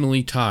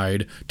emotionally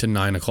tied to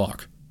 9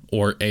 o'clock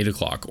or 8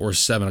 o'clock or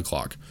 7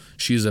 o'clock.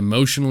 She is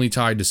emotionally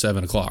tied to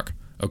 7 o'clock.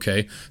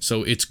 Okay,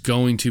 so it's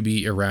going to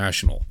be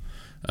irrational.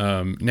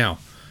 Now,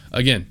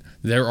 again,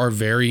 there are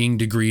varying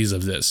degrees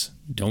of this.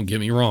 Don't get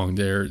me wrong.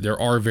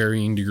 There are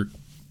varying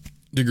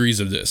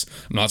degrees of this.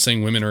 I'm not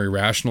saying women are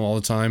irrational all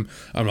the time.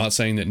 I'm not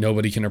saying that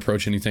nobody can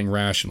approach anything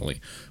rationally.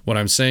 What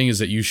I'm saying is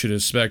that you should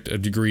expect a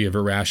degree of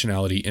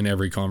irrationality in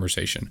every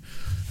conversation.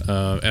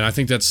 And I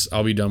think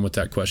I'll be done with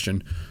that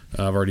question.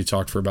 I've already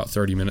talked for about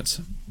 30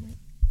 minutes.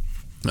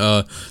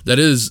 That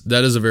is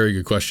a very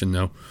good question,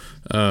 though.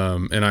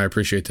 And I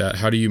appreciate that.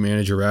 How do you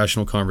manage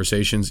irrational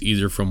conversations,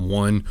 either from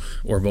one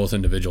or both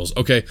individuals?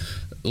 Okay,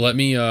 let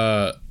me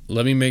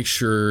let me make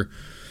sure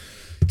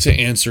to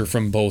answer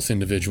from both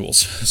individuals.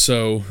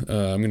 So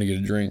I'm going to get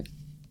a drink.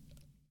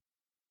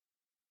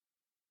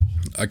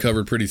 I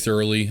covered pretty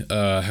thoroughly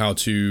how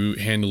to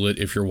handle it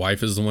if your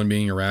wife is the one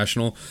being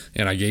irrational,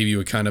 and I gave you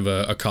a kind of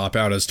a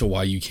cop-out as to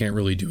why you can't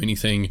really do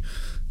anything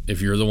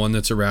if you're the one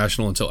that's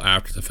irrational until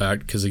after the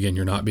fact, because again,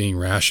 you're not being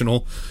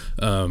rational.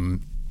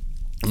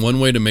 One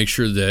way to make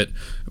sure that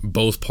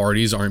both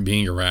parties aren't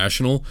being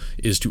irrational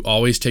is to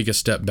always take a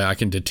step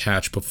back and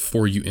detach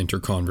before you enter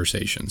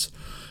conversations.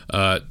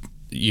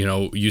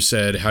 You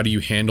said, how do you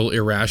handle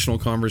irrational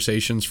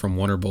conversations from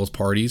one or both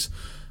parties?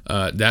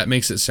 That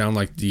makes it sound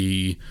like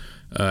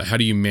how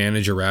do you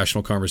manage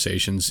irrational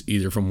conversations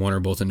either from one or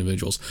both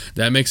individuals?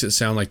 That makes it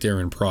sound like they're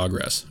in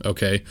progress,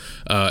 okay?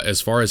 As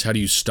far as how do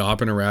you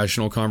stop an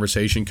irrational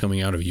conversation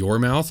coming out of your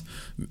mouth,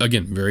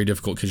 again, very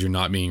difficult because you're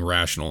not being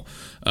rational.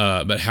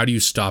 But how do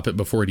you stop it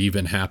before it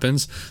even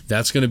happens?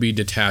 That's going to be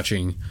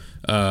detaching,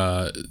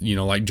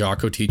 like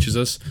Jocko teaches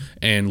us,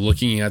 and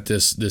looking at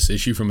this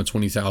issue from a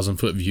 20,000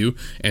 foot view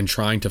and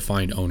trying to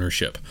find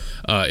ownership.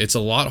 It's a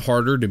lot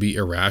harder to be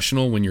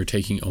irrational when you're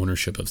taking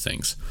ownership of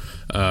things.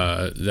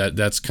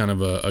 That's kind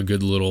of a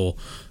good little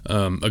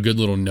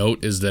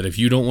note, is that if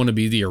you don't want to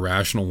be the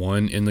irrational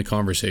one in the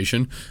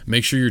conversation,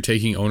 make sure you're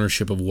taking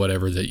ownership of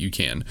whatever that you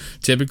can.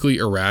 Typically,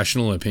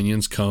 irrational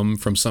opinions come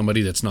from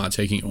somebody that's not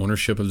taking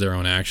ownership of their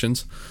own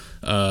actions.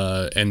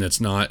 And that's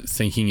not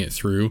thinking it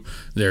through.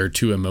 They're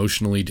too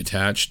emotionally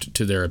detached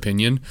to their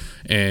opinion,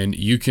 and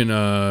you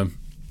can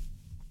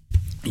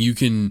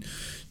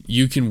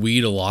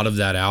weed a lot of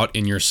that out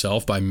in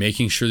yourself by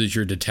making sure that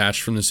you're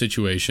detached from the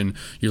situation.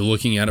 You're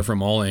looking at it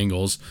from all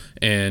angles,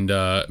 and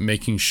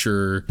making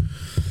sure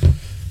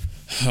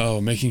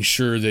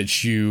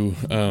that you.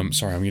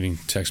 Sorry, I'm getting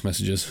text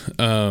messages.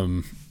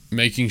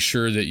 Making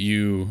sure that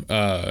you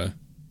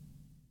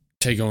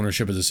take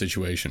ownership of the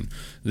situation.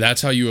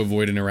 That's how you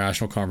avoid an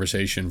irrational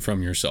conversation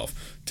from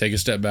yourself. Take a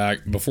step back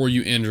before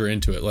you enter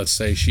into it. Let's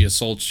say she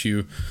assaults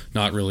you,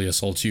 not really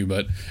assaults you,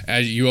 but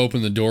as you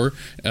open the door,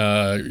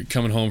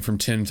 coming home from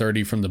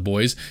 10:30 from the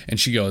boys, and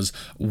she goes,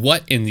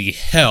 "What in the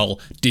hell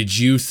did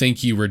you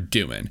think you were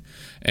doing?"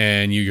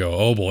 And you go,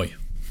 "Oh boy,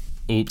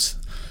 oops."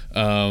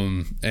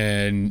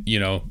 And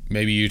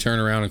maybe you turn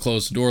around and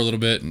close the door a little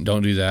bit, and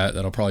don't do that.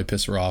 That'll probably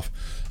piss her off.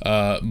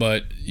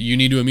 But you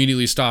need to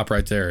immediately stop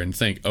right there and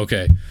think,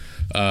 okay,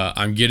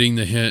 I'm getting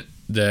the hint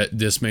that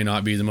this may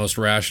not be the most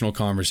rational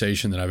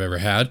conversation that I've ever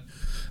had.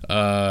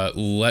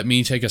 Let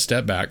me take a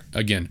step back.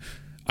 Again,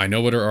 I know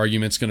what her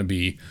argument's going to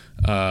be.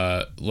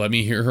 Let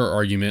me hear her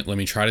argument. Let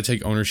me try to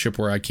take ownership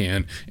where I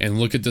can and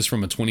look at this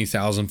from a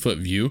 20,000 foot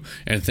view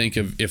and think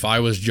of if I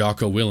was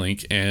Jocko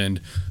Willink and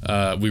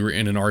we were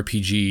in an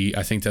RPG.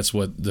 I think that's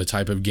what the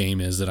type of game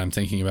is that I'm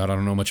thinking about. I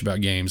don't know much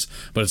about games,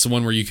 but it's the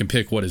one where you can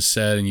pick what is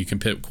said and you can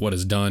pick what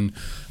is done.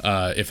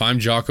 If I'm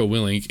Jocko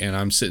Willink and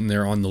I'm sitting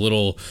there on the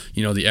little,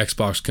 the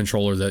Xbox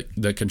controller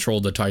that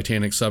controlled the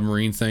Titanic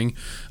submarine thing,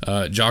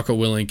 Jocko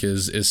Willink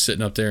is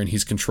sitting up there and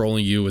he's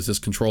controlling you with this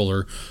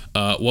controller.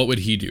 What would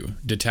he do?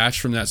 Detach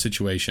from that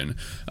situation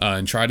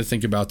and try to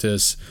think about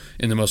this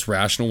in the most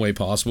rational way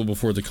possible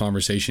before the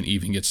conversation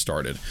even gets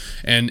started.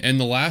 And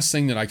the last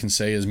thing that I can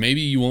say is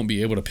maybe you won't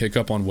be able to pick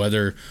up on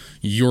whether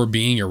you're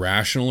being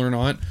irrational or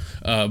not,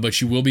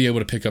 but you will be able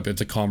to pick up if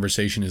the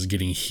conversation is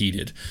getting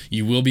heated.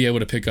 You will be able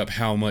to pick up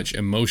how much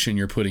emotion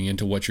you're putting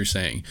into what you're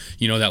saying.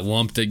 That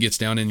lump that gets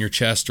down in your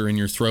chest or in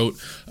your throat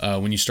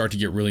when you start to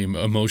get really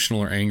emotional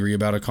or angry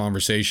about a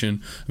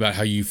conversation, about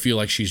how you feel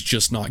like she's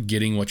just not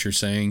getting what you're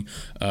saying.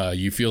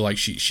 You feel like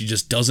she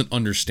just doesn't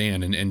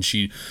understand, and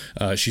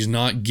she's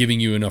not giving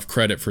you enough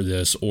credit for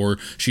this, or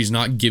she's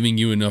not giving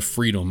you enough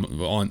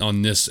freedom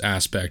on this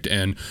aspect,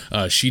 and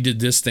she did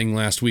this thing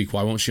last week,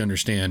 why won't she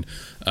understand?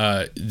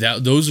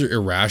 Those are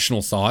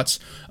irrational thoughts,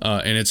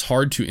 and it's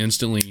hard to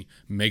instantly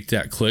make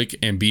that click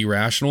and be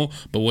rational.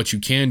 But what you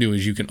can do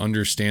is you can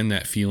understand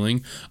that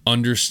feeling,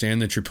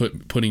 understand that you're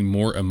putting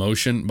more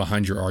emotion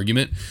behind your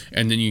argument,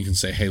 and then you can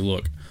say, hey,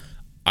 look,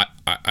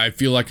 I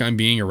feel like I'm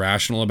being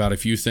irrational about a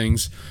few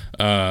things.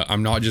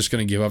 I'm not just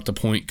going to give up the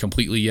point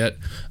completely yet.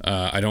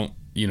 I'm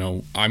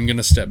going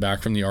to step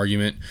back from the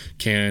argument.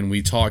 Can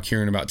we talk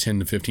here in about 10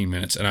 to 15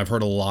 minutes? And I've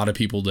heard a lot of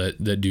people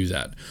that do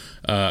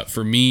that.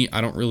 For me,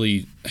 I don't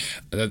really,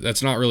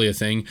 that's not really a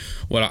thing.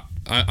 What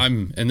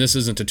I'm, and this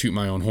isn't to toot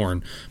my own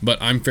horn, but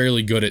I'm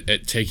fairly good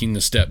at taking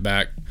the step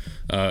back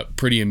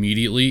pretty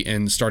immediately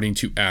and starting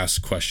to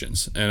ask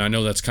questions. And I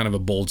know that's kind of a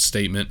bold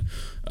statement,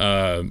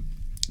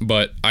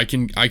 but I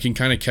can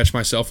kind of catch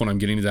myself when I'm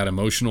getting to that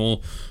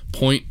emotional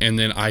point, and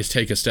then I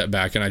take a step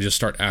back and I just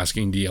start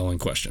asking DLN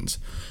questions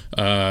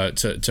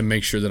to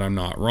make sure that I'm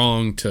not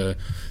wrong, to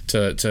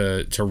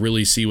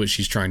really see what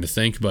she's trying to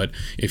think. But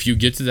if you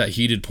get to that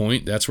heated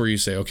point, that's where you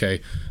say, okay,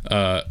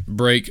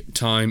 break,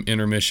 time,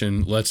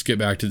 intermission, let's get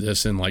back to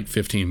this in like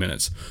 15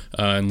 minutes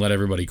and let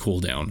everybody cool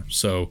down.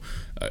 So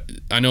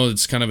I know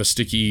it's kind of a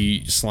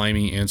sticky,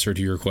 slimy answer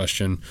to your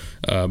question,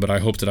 but I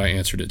hope that I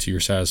answered it to your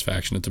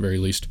satisfaction at the very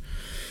least.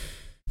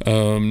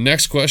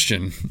 Next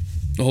question.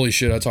 Holy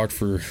shit, I talked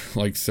for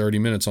like 30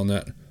 minutes on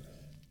that.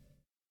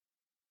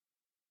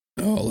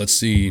 Oh, let's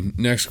see.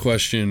 Next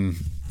question.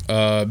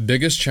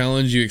 Biggest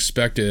challenge you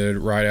expected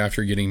right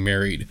after getting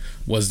married?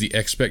 Was the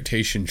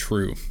expectation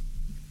true?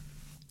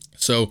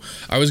 So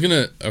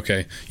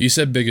okay, you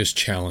said biggest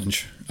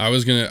challenge.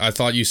 I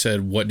thought you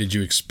said, what did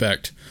you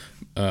expect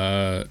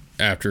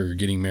after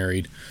getting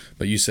married?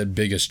 But you said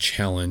biggest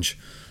challenge.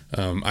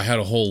 I had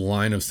a whole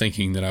line of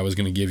thinking that I was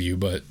going to give you,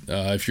 but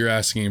if you're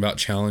asking about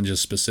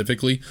challenges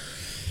specifically,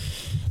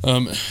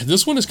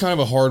 this one is kind of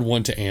a hard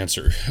one to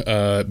answer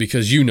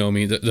because you know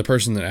me. The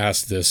person that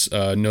asked this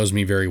knows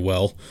me very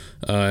well,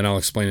 and I'll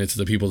explain it to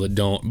the people that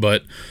don't.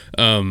 But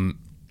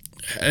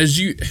as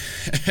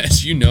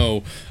you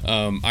know,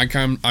 I'm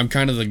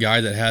kind of the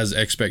guy that has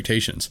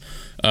expectations.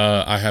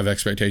 I have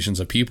expectations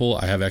of people.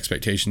 I have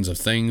expectations of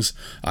things.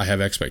 I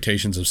have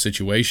expectations of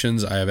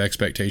situations. I have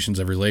expectations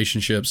of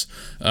relationships,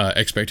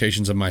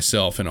 expectations of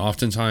myself. And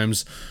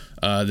oftentimes,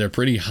 they're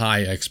pretty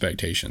high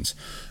expectations.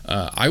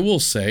 I will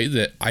say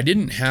that I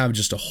didn't have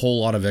just a whole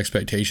lot of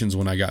expectations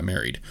when I got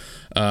married.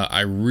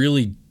 I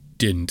really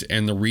didn't.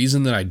 And the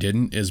reason that I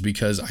didn't is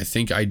because I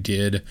think I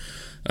did.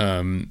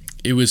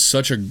 It was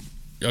such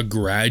a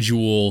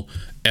gradual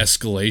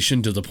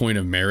escalation to the point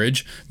of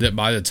marriage that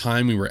by the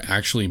time we were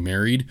actually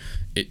married,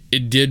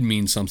 it did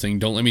mean something.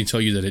 Don't let me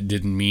tell you that it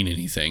didn't mean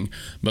anything.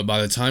 But by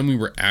the time we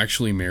were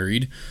actually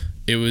married,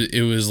 it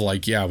was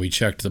like, yeah, we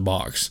checked the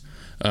box.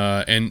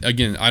 And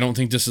again, I don't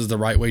think this is the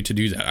right way to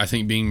do that. I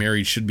think being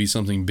married should be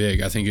something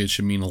big. I think it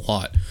should mean a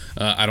lot.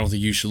 I don't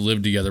think you should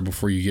live together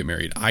before you get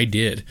married. I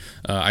did.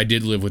 I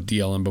did live with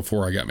DLM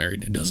before I got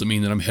married. It doesn't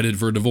mean that I'm headed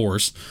for a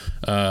divorce.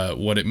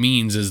 What it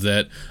means is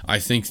that I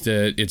think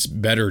that it's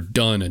better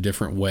done a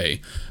different way.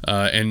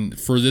 And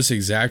for this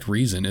exact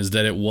reason is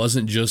that it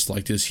wasn't just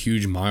like this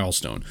huge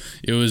milestone.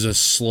 It was a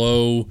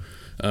slow,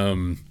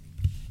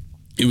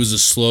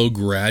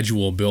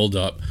 gradual build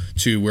up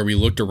to where we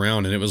looked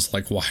around and it was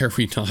like, why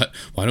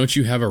don't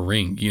you have a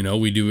ring? You know,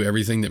 we do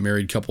everything that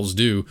married couples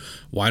do.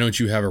 Why don't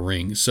you have a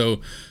ring?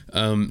 So,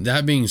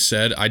 that being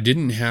said, I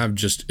didn't have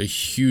just a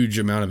huge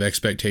amount of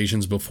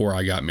expectations before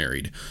I got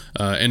married.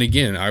 And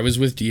again, I was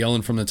with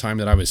DLN from the time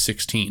that I was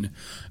 16.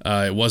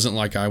 It wasn't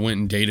like I went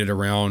and dated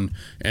around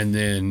and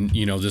then,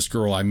 you know, this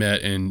girl I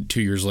met and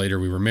 2 years later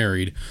we were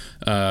married.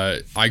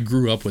 I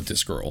grew up with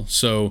this girl.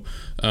 So,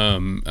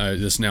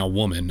 this now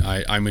woman,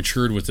 I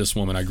matured with this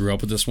woman. I grew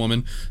up with this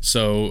woman.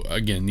 So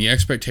again, the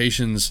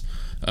expectations,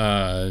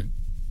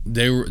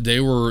 they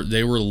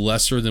were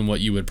lesser than what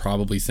you would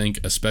probably think,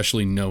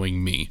 especially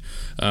knowing me.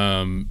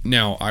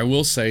 Now I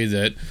will say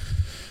that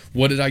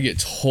what did I get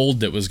told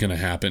that was going to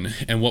happen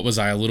and what was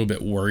I a little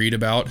bit worried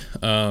about?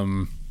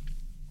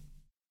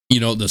 You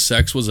know, the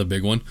sex was a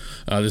big one.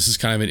 This is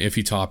kind of an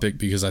iffy topic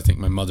because I think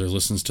my mother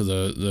listens to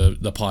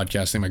the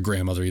podcast. I think my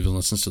grandmother even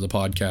listens to the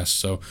podcast.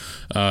 So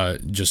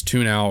just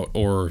tune out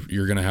or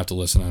you're going to have to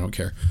listen. I don't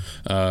care.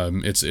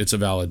 It's a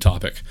valid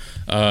topic.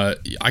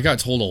 I got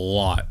told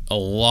a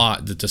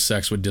lot that the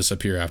sex would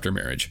disappear after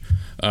marriage.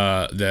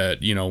 That,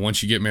 you know,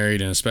 once you get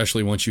married and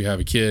especially once you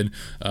have a kid,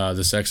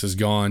 the sex is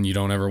gone. You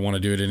don't ever want to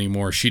do it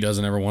anymore. She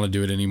doesn't ever want to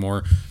do it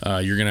anymore.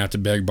 You're going to have to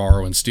beg,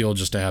 borrow, and steal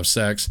just to have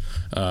sex.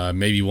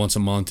 Maybe once a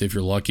month if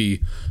you're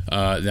lucky,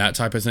 that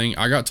type of thing.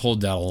 I got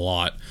told that a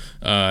lot.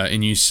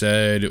 And you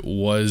said,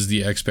 was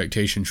the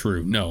expectation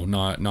true? No,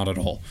 not at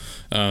all.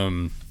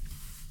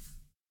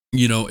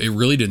 You know, it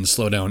really didn't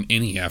slow down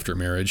any after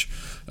marriage.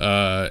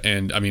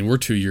 And I mean, we're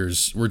 2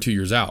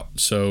 years out.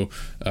 So,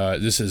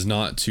 this is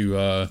not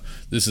to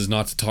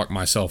talk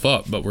myself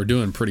up, but we're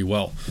doing pretty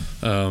well.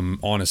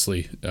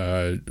 Honestly,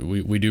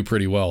 we do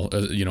pretty well,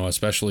 you know,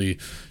 especially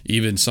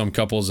even some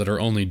couples that are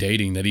only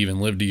dating that even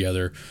live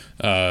together,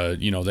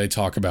 you know, they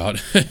talk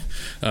about,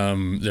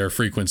 their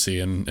frequency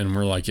and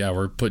we're like, yeah,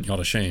 we're putting y'all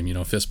to shame, you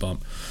know, fist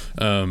bump.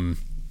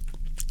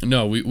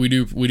 No, we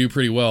do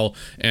pretty well,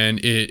 and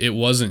it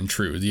wasn't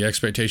true. The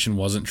expectation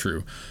wasn't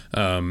true,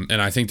 and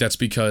I think that's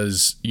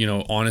because, you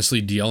know,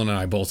 honestly, DL and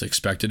I both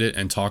expected it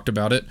and talked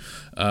about it,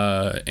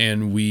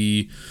 and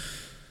we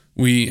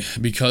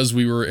because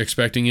we were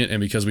expecting it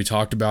and because we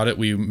talked about it,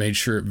 we made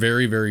sure,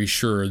 very, very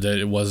sure that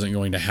it wasn't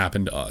going to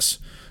happen to us.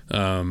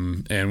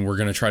 And we're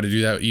going to try to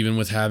do that even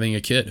with having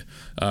a kid.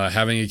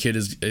 Having a kid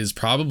is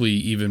probably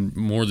even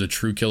more the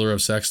true killer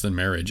of sex than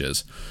marriage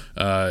is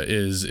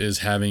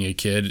having a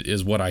kid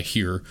is what I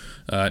hear.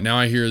 Now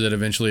I hear that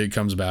eventually it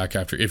comes back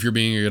after, if you're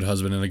being a good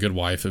husband and a good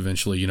wife,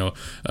 eventually, you know,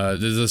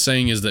 the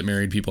saying is that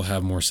married people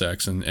have more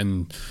sex.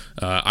 And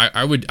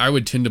I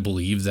would tend to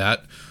believe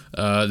that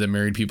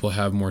married people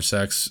have more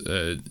sex.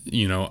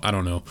 You know, I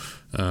don't know.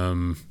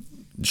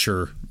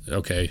 Sure.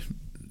 Okay.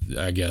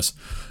 I guess.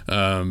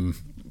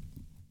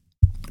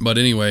 But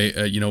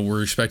anyway, you know,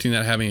 we're expecting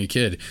that having a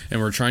kid,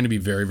 and we're trying to be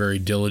very, very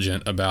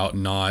diligent about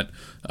not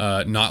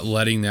not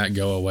letting that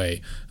go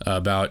away,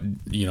 about,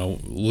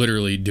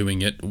 literally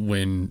doing it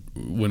when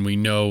we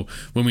know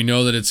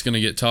that it's going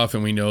to get tough,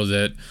 and we know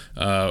that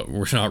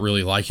we're not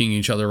really liking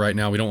each other right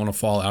now. We don't want to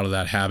fall out of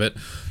that habit,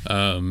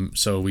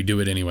 so we do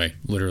it anyway,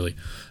 literally.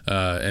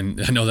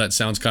 And I know that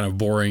sounds kind of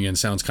boring and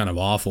sounds kind of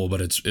awful,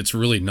 but it's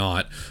really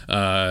not.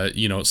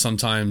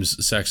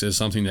 Sometimes sex is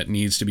something that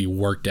needs to be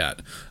worked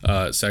at.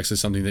 Sex is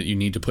something that you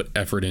need to put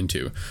effort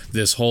into.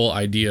 This whole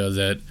idea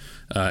that,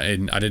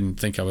 and I didn't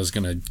think I was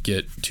going to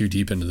get too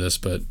deep into this,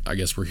 but I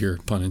guess we're here,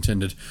 pun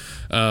intended.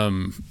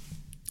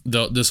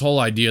 This whole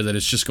idea that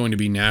it's just going to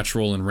be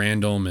natural and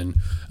random and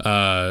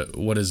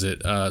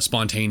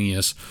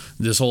spontaneous.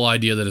 This whole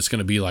idea that it's going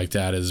to be like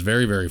that is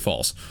very, very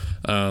false.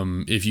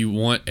 If you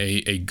want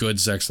a good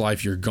sex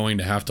life, you're going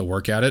to have to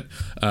work at it,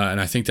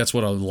 and I think that's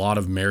what a lot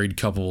of married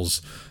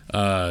couples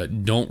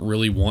don't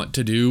really want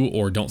to do,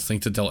 or don't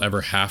think that they'll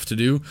ever have to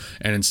do.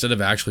 And instead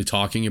of actually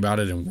talking about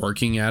it and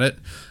working at it,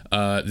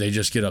 they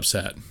just get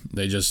upset.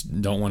 They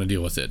just don't want to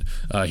deal with it.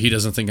 He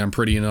doesn't think I'm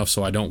pretty enough,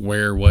 so I don't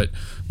wear what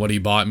he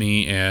bought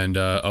me. And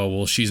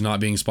she's not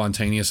being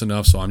spontaneous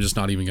enough, so I'm just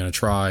not even going to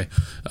try.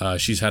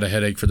 She's had a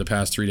headache for the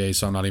past 3 days,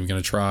 so I'm not even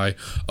going to try.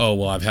 Oh,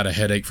 well, I've had a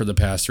headache for the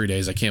past 3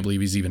 days. I can't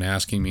believe he's even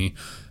asking me.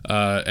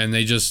 And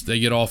they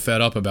get all fed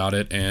up about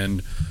it,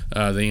 and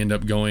they end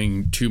up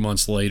going 2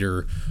 months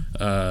later,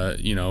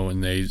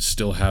 and they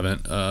still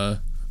haven't.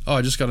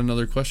 I just got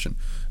another question.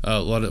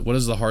 What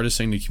is the hardest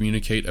thing to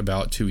communicate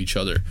about to each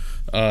other?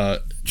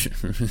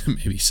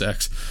 Maybe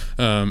sex.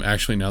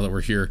 Actually, now that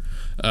we're here.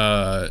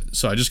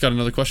 So I just got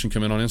another question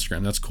come in on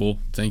Instagram. That's cool.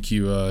 Thank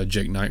you,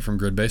 Jake Knight from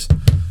Gridbase.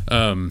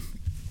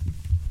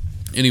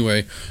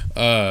 Anyway,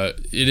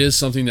 it is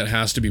something that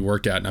has to be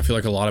worked at, and I feel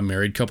like a lot of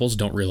married couples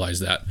don't realize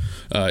that.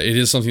 It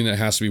is something that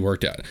has to be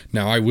worked at.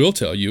 Now, I will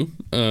tell you,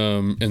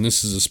 and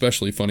this is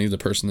especially funny, the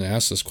person that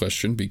asked this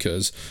question,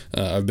 because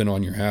I've been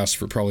on your ass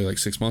for probably like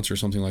 6 months or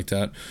something like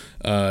that.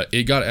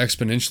 It got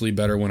exponentially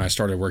better when I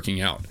started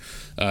working out,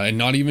 and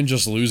not even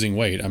just losing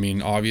weight. I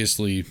mean,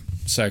 obviously,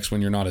 sex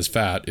when you're not as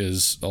fat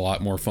is a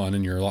lot more fun,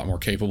 and you're a lot more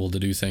capable to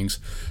do things,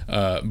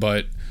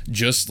 but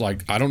just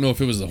like, I don't know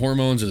if it was the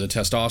hormones or the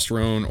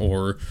testosterone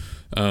or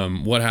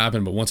what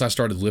happened, but once I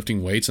started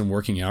lifting weights and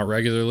working out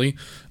regularly,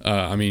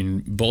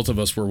 both of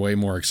us were way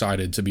more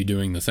excited to be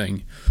doing the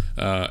thing,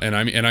 and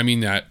I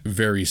mean that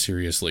very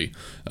seriously.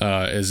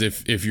 As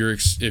if your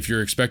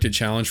expected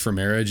challenge for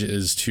marriage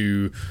is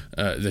to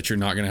that you're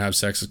not going to have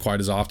sex quite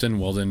as often,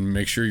 well, then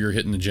make sure you're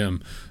hitting the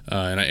gym,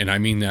 and I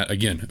mean that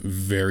again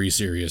very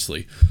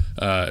seriously.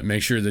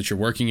 Make sure that you're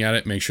working at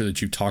it. Make sure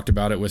that you've talked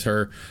about it with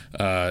her.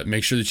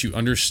 Make sure that you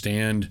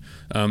understand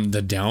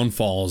the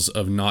downfalls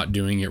of not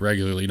doing it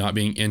regularly, not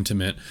being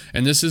intimate.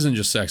 And this isn't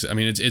just sex. I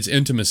mean, it's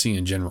intimacy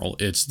in general.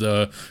 It's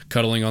the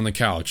cuddling on the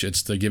couch.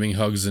 It's the giving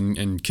hugs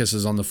and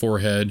kisses on the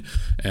forehead,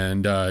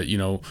 and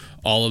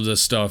all of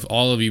this stuff,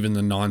 all of even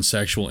the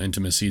non-sexual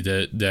intimacy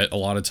that a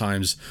lot of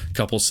times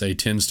couples say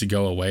tends to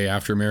go away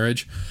after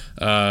marriage.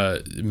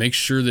 Make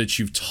sure that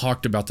you've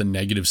talked about the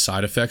negative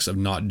side effects of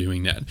not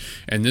doing that.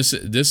 And this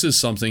is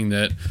something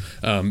that,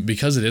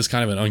 because it is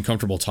kind of an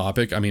uncomfortable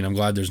topic. I mean, I'm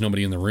glad there's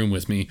nobody in the room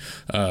with me,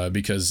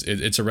 because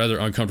it's a rather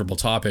uncomfortable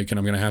topic, and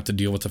I'm going to have to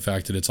deal with the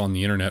fact that it's on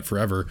the internet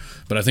forever.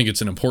 But I think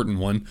it's an important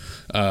one,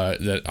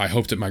 that I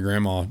hope that my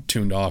grandma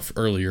tuned off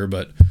earlier,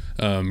 but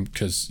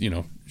because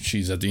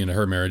she's at the end of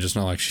her marriage. It's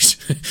not like she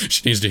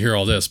needs to hear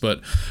all this,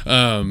 but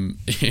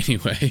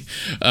anyway,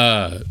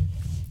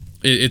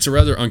 it's a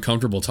rather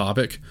uncomfortable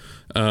topic.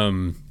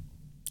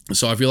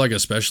 So I feel like,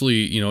 especially,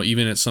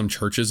 even at some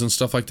churches and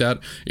stuff like that,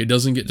 it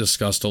doesn't get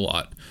discussed a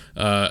lot.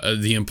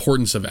 The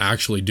importance of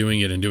actually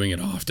doing it and doing it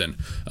often,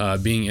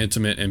 being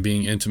intimate and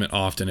being intimate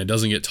often. It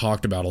doesn't get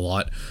talked about a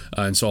lot.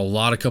 And so a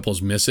lot of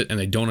couples miss it, and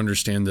they don't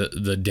understand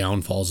the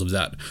downfalls of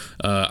that.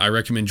 I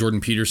recommend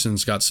Jordan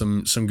Peterson's got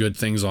some good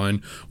things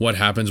on what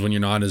happens when you're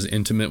not as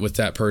intimate with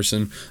that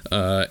person.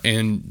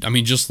 And I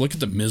mean, just look at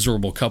the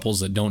miserable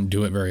couples that don't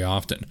do it very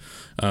often.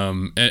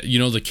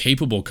 The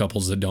capable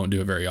couples that don't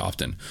do it very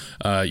often.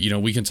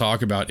 We can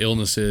talk about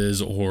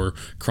illnesses or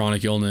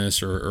chronic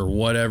illness or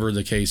whatever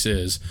the case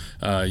is,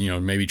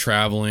 maybe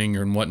traveling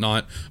and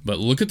whatnot. But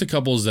look at the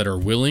couples that are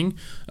willing,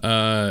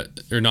 or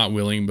not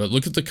willing, but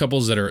look at the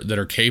couples that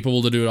are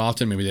capable to do it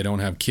often. Maybe they don't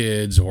have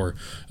kids or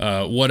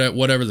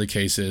whatever the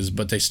case is,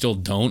 but they still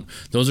don't.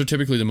 Those are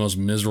typically the most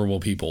miserable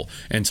people.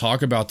 And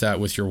talk about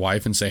that with your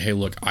wife and say, hey,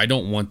 look, I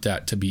don't want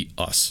that to be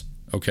us.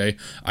 Okay,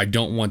 I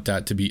don't want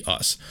that to be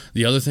us.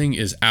 The other thing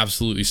is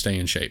absolutely stay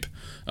in shape.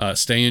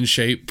 Stay in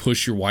shape.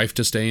 Push your wife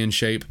to stay in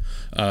shape.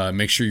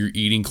 Make sure you're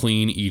eating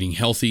clean, eating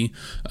healthy.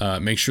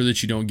 Make sure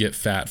that you don't get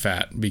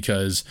fat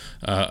because,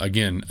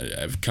 again,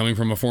 coming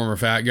from a former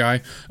fat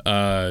guy,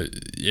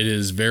 it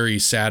is very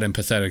sad and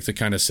pathetic the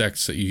kind of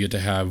sex that you get to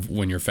have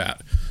when you're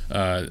fat.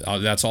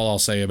 That's all I'll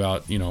say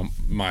about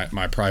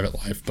my private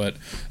life, but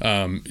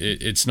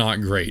it's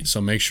not great.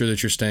 So make sure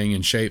that you're staying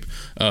in shape.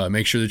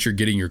 Make sure that you're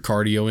getting your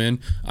cardio in.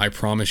 I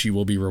promise you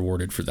will be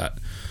rewarded for that.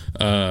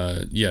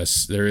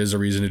 Yes, there is a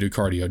reason to do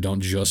cardio.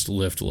 Don't just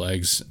lift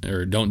legs,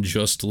 or don't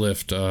just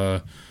lift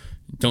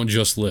Don't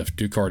just lift,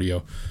 do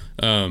cardio.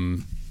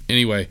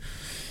 Anyway,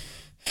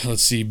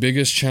 let's see.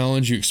 Biggest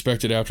challenge you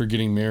expected after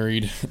getting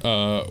married.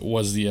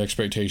 Was the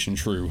expectation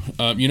true?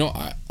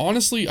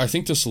 Honestly, I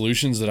think the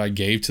solutions that I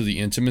gave to the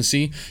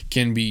intimacy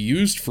can be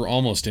used for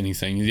almost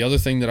anything. The other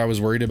thing that I was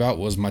worried about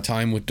was my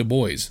time with the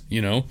boys,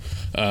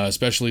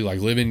 especially like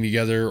living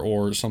together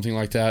or something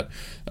like that.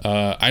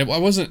 I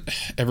wasn't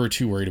ever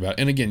too worried about it.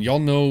 And again, y'all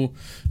know,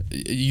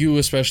 you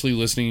especially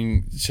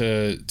listening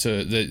to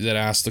that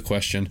asked the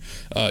question,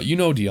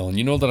 Dylan,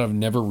 you know that I've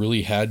never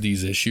really had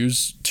these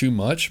issues too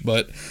much,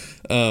 but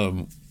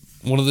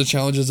one of the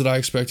challenges that I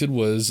expected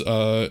was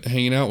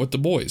hanging out with the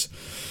boys.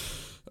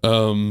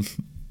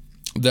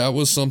 That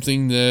was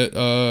something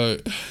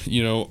that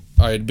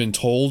I had been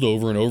told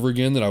over and over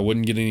again that I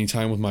wouldn't get any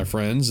time with my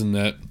friends, and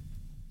that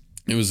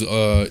it was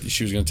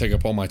she was going to take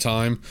up all my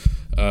time,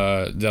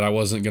 that I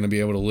wasn't going to be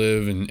able to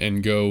live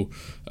and go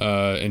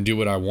and do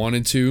what I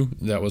wanted to.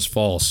 That was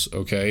false.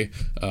 Okay.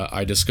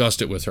 I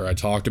discussed it with her. I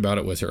talked about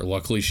it with her.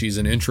 Luckily, she's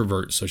an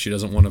introvert, so she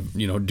doesn't want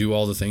to, do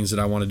all the things that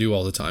I want to do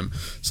all the time.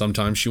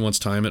 Sometimes she wants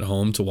time at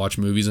home to watch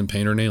movies and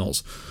paint her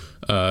nails.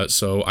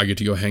 So I get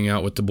to go hang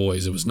out with the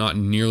boys. It was not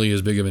nearly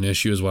as big of an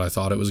issue as what I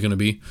thought it was going to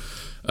be.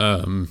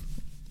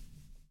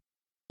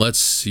 Let's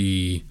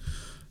see.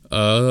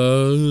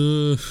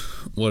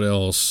 What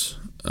else?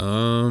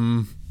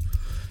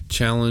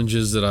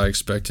 Challenges that I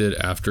expected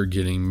after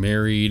getting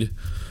married.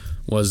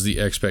 Was the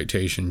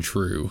expectation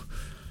true?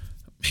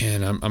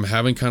 Man, I'm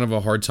having kind of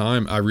a hard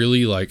time. I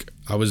really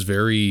I was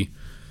very,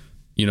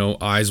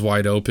 eyes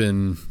wide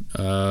open,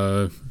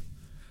 I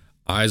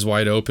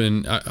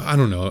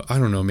don't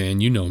know,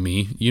 man. You know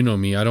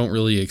me. I don't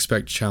really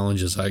expect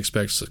challenges. I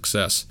expect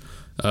success,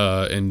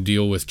 and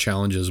deal with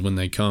challenges when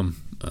they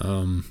come.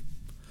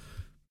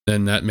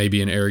 Then that may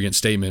be an arrogant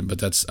statement, but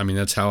that's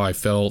how I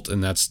felt,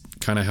 and that's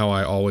kind of how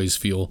I always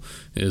feel,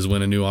 is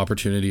when a new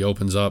opportunity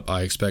opens up,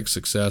 I expect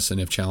success, and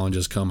if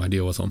challenges come, I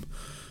deal with them.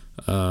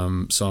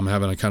 So I'm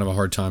having a kind of a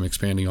hard time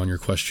expanding on your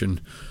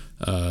question,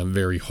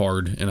 very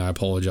hard, and I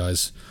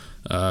apologize.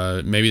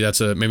 Maybe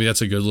that's a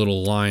good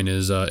little line,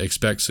 is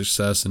expect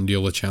success and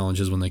deal with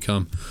challenges when they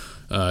come.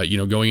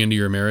 Going into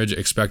your marriage,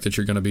 expect that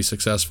you're going to be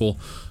successful.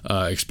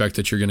 Expect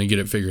that you're going to get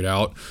it figured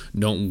out.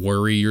 Don't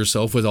worry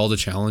yourself with all the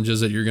challenges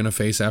that you're going to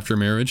face after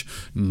marriage.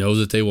 Know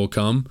that they will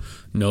come.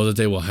 Know that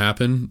they will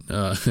happen.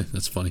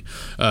 That's funny.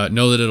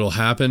 Know that it'll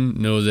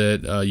happen. Know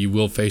that you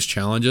will face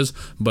challenges,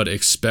 but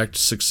expect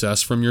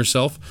success from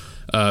yourself.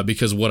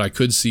 Because what I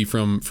could see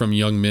from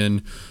young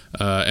men,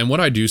 and what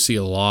I do see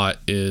a lot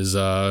is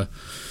young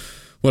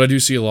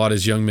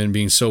men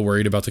being so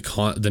worried about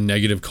the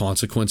negative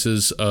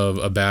consequences of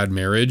a bad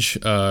marriage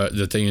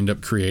that they end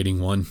up creating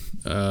one.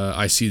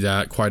 I see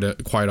that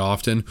quite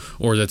often,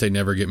 or that they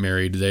never get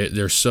married.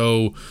 They're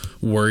so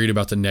worried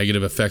about the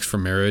negative effects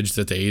from marriage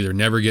that they either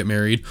never get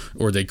married,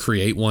 or they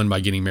create one by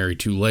getting married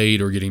too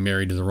late or getting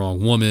married to the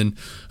wrong woman.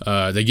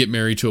 They get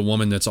married to a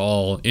woman that's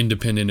all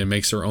independent and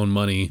makes her own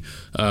money,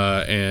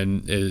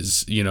 and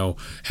is,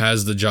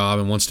 has the job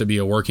and wants to be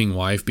a working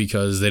wife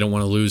because they don't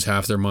want to lose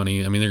half their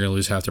money. I mean, they're going to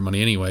lose half their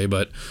money anyway,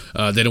 but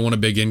they don't want a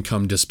big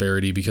income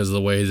disparity because of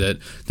the way that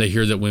they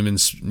hear that women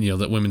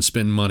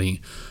spend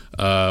money.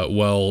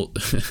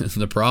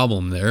 The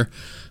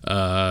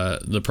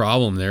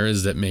problem there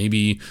is that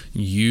maybe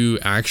you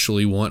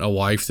actually want a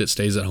wife that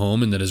stays at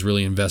home and that is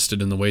really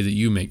invested in the way that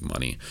you make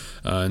money.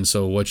 And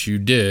so what you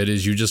did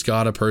is you just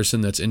got a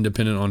person that's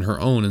independent on her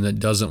own and that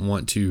doesn't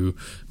want to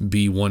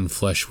be one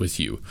flesh with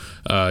you.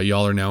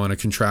 Y'all are now in a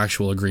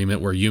contractual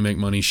agreement where you make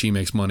money, she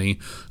makes money,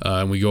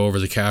 and we go over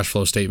the cash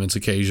flow statements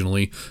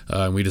occasionally,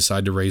 and we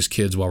decide to raise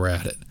kids while we're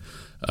at it.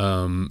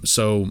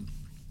 So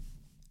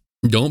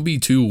don't be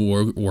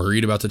too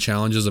worried about the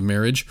challenges of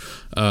marriage.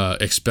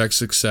 Expect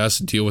success.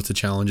 Deal with the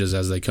challenges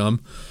as they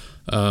come.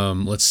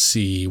 Let's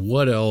see.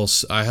 What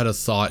else? I had a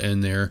thought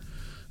in there.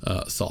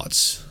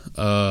 Thoughts.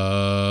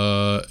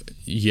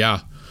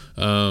 Yeah.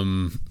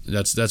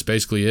 That's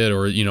basically it.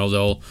 Or,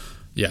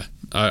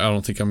 I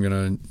don't think I'm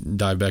going to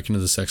dive back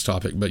into the sex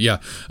topic. But yeah,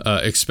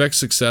 expect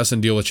success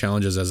and deal with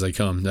challenges as they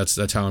come. That's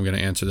how I'm going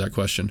to answer that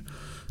question.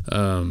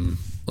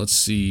 Let's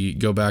see.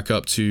 Go back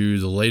up to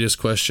the latest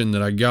question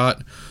that I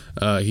got.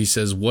 He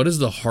says, what is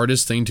the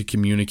hardest thing to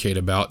communicate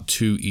about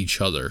to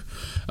each other?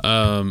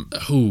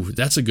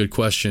 That's a good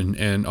question.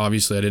 And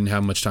obviously I didn't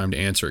have much time to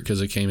answer it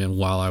because it came in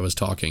while I was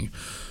talking.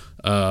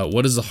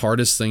 What is the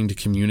hardest thing to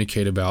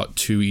communicate about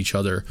to each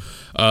other?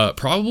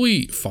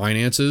 Probably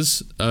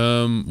finances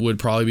would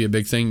probably be a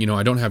big thing.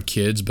 I don't have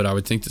kids, but I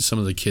would think that some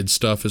of the kids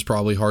stuff is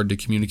probably hard to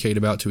communicate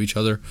about to each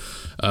other.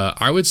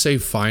 I would say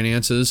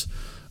finances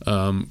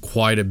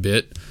quite a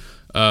bit.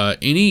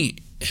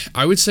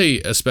 I would say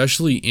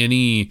especially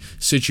any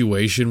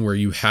situation where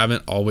you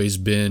haven't always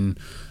been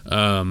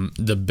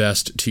the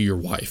best to your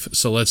wife.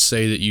 So let's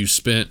say that you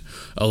spent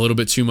a little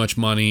bit too much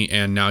money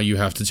and now you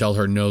have to tell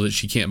her no, that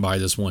she can't buy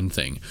this one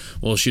thing.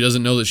 Well, she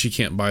doesn't know that she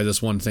can't buy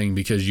this one thing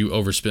because you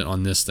overspent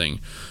on this thing.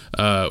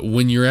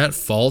 When you're at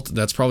fault,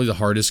 that's probably the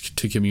hardest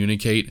to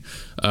communicate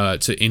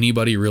to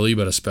anybody really,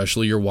 but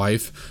especially your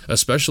wife,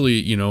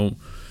 especially,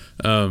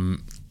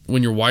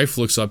 when your wife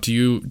looks up to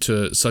you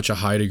to such a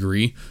high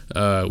degree,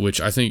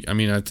 which I think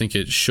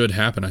it should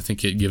happen. I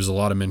think it gives a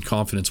lot of men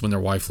confidence when their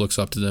wife looks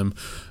up to them,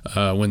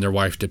 when their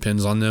wife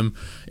depends on them.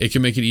 It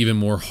can make it even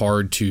more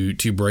hard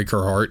to break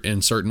her heart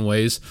in certain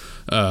ways,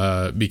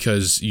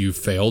 because you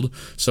failed.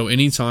 So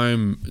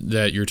anytime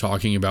that you're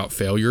talking about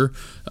failure,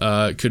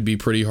 could be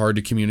pretty hard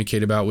to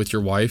communicate about with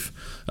your wife.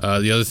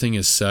 The other thing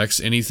is sex.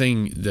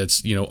 Anything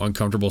that's,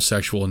 uncomfortable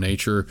sexual in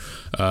nature.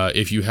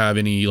 If you have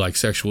any like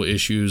sexual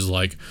issues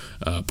like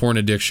porn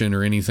addiction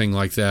or anything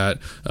like that,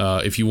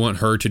 if you want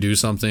her to do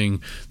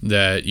something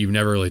that you've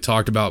never really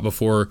talked about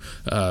before,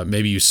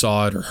 maybe you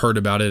saw it or heard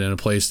about it in a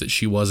place that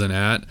she wasn't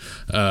at,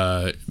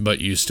 but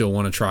you still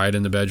want to try it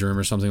in the bedroom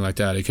or something like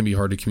that, it can be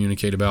hard to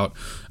communicate about.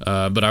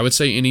 But I would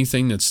say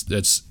anything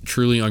that's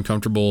truly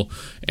uncomfortable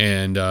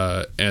and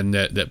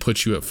that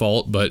puts you at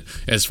fault. But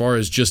as far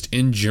as just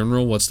in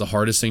general, what's the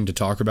hardest thing to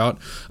talk about?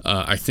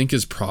 I think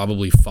is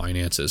probably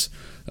finances.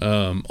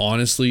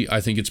 Honestly, I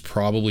think it's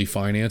probably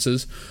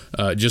finances,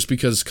 just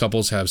because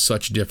couples have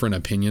such different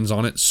opinions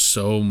on it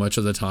so much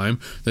of the time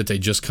that they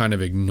just kind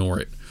of ignore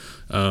it.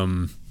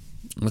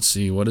 Let's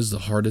see, what is the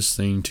hardest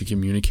thing to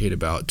communicate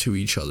about to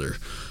each other?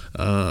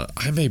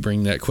 I may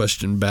bring that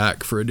question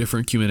back for a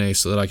different Q&A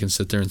so that I can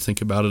sit there and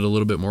think about it a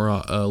little bit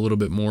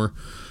more,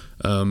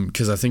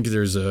 because I think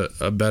there's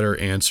a better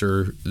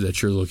answer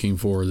that you're looking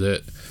for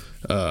that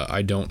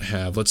I don't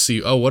have. Let's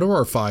see. What are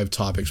our 5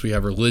 topics? We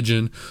have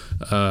religion,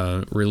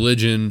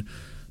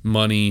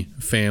 money,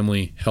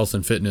 family, health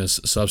and fitness,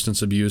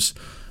 substance abuse.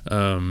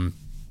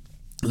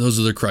 Those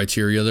are the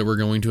criteria that we're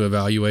going to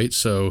evaluate.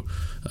 So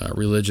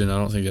religion, I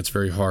don't think that's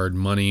very hard.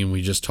 Money, and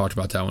we just talked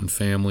about that one.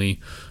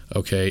 Family.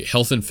 Okay.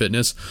 Health and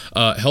fitness.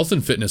 Health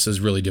and fitness is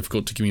really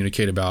difficult to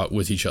communicate about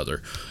with each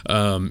other.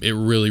 It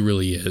really,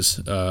 really is.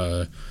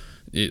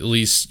 At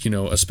least,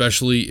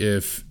 especially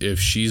if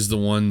she's the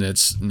one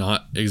that's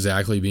not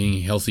exactly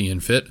being healthy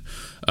and fit,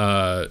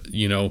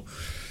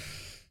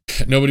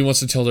 nobody wants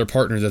to tell their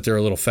partner that they're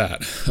a little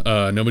fat.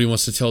 Nobody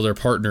wants to tell their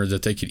partner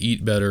that they could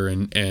eat better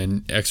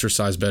and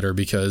exercise better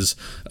because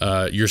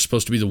you're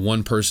supposed to be the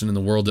one person in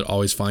the world that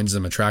always finds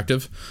them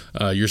attractive.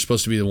 You're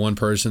supposed to be the one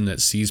person that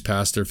sees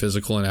past their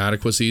physical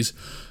inadequacies.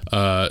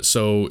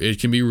 So it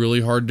can be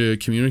really hard to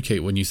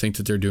communicate when you think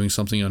that they're doing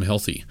something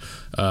unhealthy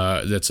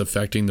that's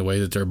affecting the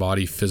way that their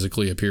body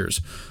physically appears.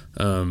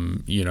 I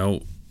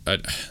don't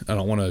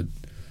want to.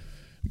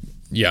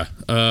 Yeah,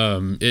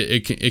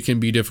 it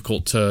can be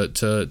difficult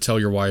to tell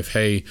your wife,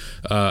 hey,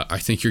 I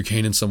think you're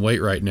gaining some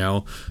weight right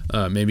now.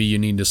 Maybe you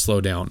need to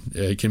slow down.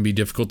 It can be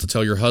difficult to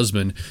tell your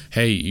husband,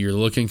 hey, you're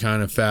looking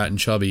kind of fat and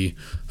chubby.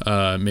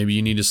 Maybe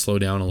you need to slow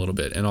down a little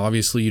bit. And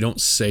obviously, you don't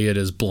say it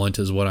as blunt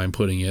as what I'm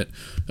putting it.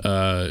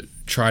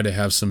 Try to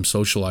have some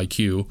social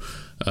IQ.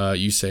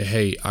 You say,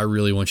 hey, I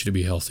really want you to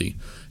be healthy.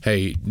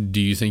 Hey,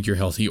 do you think you're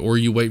healthy? Or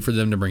you wait for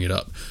them to bring it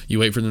up. You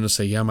wait for them to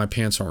say, yeah, my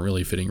pants aren't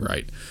really fitting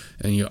right.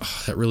 And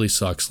that really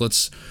sucks.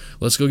 Let's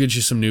go get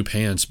you some new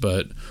pants.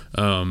 But,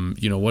 what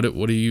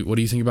do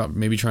you think about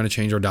maybe trying to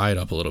change our diet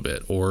up a little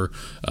bit, or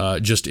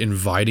just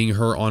inviting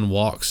her on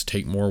walks,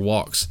 take more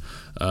walks.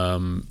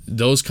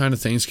 Those kind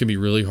of things can be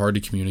really hard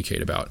to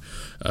communicate about.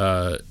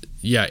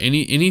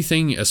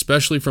 Anything,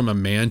 especially from a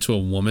man to a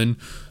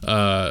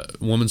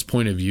woman's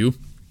point of view.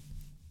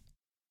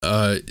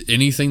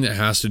 Anything that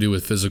has to do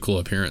with physical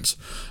appearance.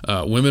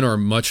 Women are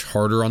much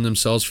harder on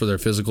themselves for their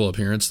physical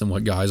appearance than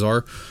what guys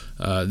are.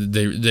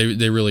 They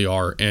really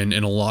are. And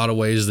in a lot of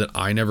ways that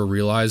I never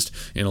realized,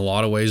 in a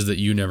lot of ways that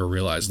you never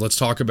realized. Let's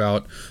talk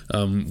about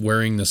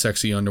wearing the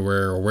sexy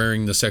underwear or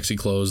wearing the sexy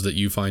clothes that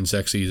you find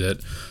sexy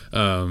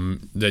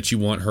that you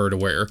want her to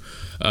wear.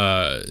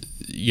 I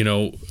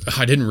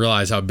didn't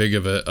realize how big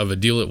of a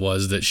deal it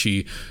was that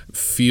she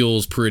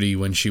feels pretty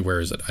when she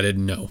wears it. I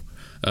didn't know.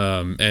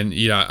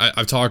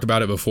 I've talked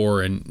about it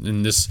before,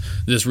 and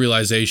this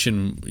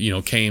realization,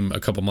 came a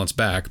couple months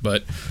back,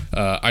 but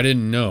I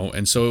didn't know,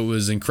 and so it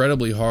was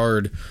incredibly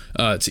hard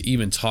to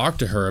even talk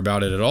to her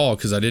about it at all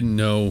because I didn't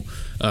know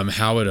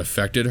how it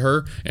affected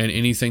her, and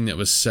anything that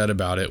was said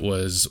about it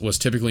was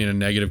typically in a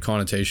negative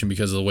connotation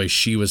because of the way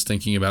she was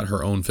thinking about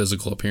her own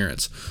physical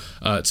appearance.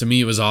 To me,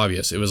 it was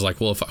obvious. It was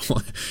like, well,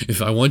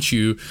 if I want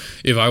you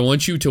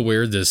to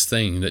wear this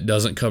thing that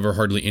doesn't cover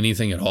hardly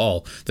anything at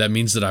all, that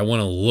means that I want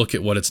to look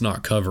at what it's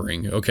not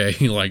covering. Okay,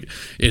 like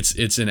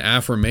it's an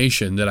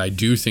affirmation that I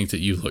do think that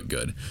you look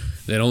good.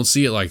 They don't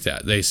see it like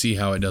that. They see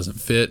how it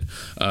doesn't fit.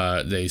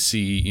 They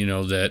see,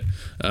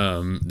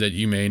 that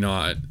you may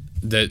not.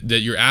 That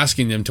you're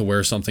asking them to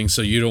wear something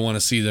so you don't want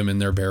to see them in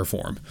their bare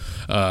form.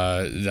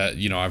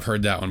 I've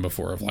heard that one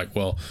before of like,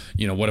 well,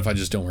 what if I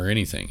just don't wear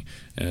anything?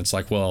 And it's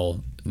like,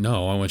 well,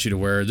 no, I want you to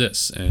wear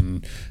this.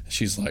 And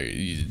she's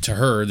like, to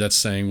her, that's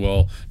saying,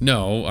 well,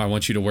 no, I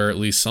want you to wear at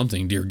least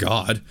something, dear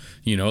God,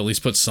 at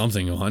least put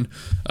something on.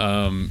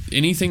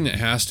 Anything that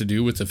has to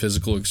do with the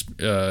physical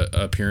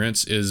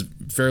appearance is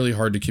fairly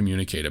hard to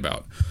communicate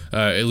about,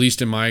 at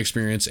least in my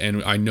experience,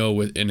 and I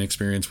know in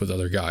experience with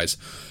other guys.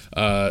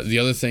 The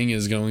other thing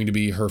is going to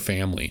be her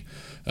family.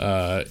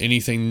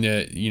 Anything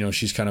that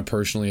she's kind of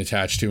personally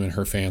attached to in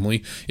her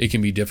family, it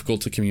can be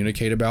difficult to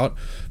communicate about.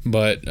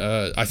 But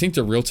I think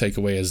the real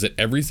takeaway is that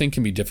everything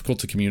can be difficult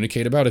to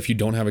communicate about if you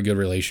don't have a good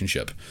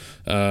relationship.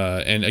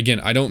 And again,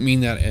 I don't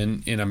mean that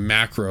in a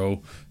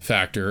macro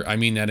factor. I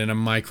mean that in a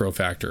micro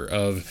factor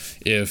of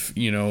if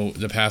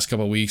the past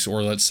couple of weeks,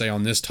 or let's say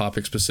on this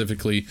topic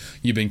specifically,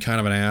 you've been kind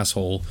of an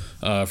asshole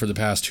for the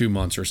past 2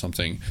 months or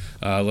something.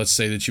 Let's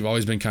say that you've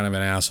always been kind of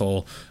an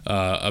asshole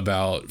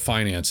about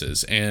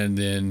finances, and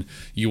then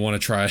you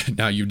want to try,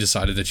 now you've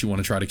decided that you want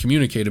to try to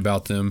communicate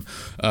about them,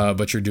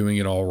 but you're doing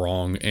it all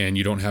wrong, and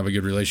you don't have a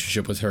good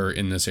relationship with her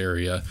in this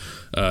area.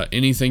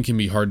 Anything can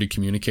be hard to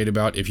communicate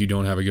about if you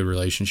don't have a good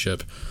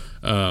relationship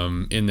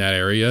in that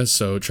area.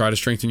 So try to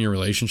strengthen your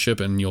relationship,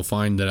 and you'll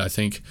find that I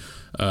think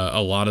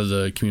a lot of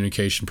the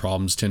communication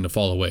problems tend to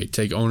fall away.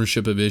 Take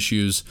ownership of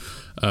issues.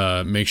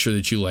 Make sure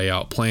that you lay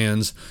out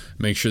plans.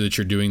 Make sure that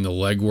you're doing the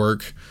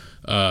legwork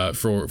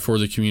for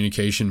the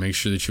communication. Make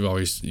sure that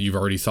you've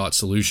already thought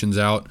solutions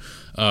out.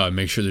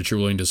 Make sure that you're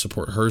willing to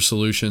support her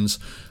solutions,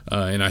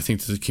 and I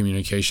think that the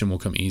communication will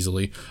come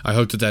easily. I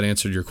hope that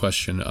answered your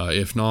question.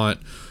 If not,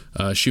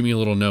 shoot me a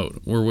little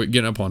note. We're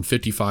getting up on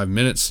 55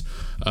 minutes.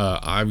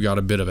 I've got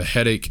a bit of a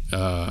headache.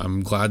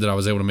 I'm glad that I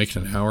was able to make it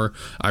an hour.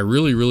 I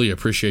really, really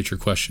appreciate your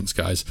questions,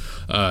 guys.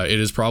 It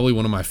is probably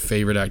one of my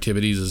favorite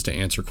activities is to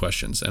answer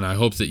questions, and I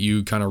hope that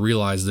you kind of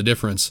realize the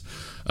difference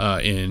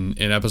in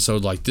an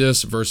episode like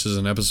this versus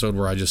an episode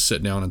where I just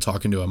sit down and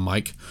talk into a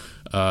mic.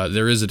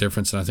 There is a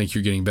difference, and I think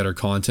you're getting better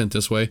content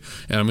this way.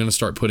 And I'm going to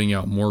start putting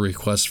out more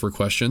requests for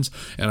questions,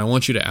 and I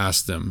want you to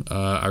ask them.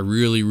 I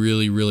really,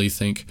 really, really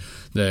think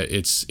that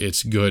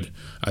it's good.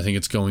 I think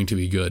it's going to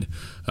be good.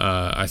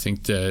 I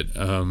think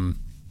that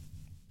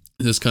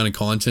this kind of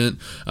content,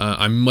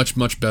 I'm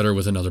much better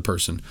with another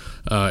person.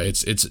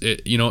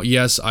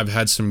 Yes, I've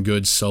had some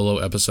good solo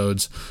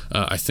episodes.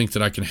 I think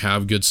that I can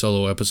have good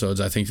solo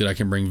episodes. I think that I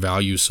can bring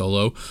value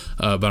solo,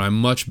 but I'm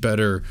much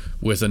better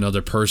with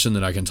another person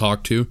that I can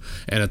talk to,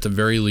 and at the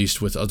very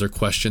least with other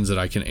questions that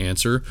I can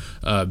answer,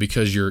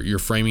 because you're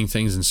framing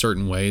things in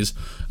certain ways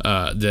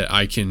that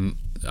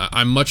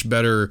I'm much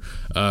better,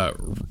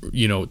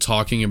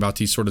 talking about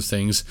these sort of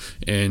things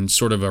in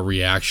sort of a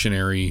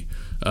reactionary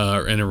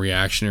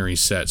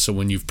set. So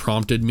when you've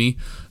prompted me,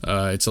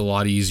 it's a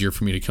lot easier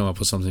for me to come up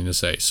with something to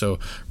say. So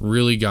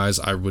really, guys,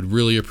 I would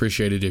really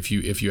appreciate it if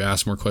you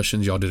ask more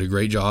questions. Y'all did a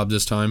great job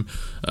this time.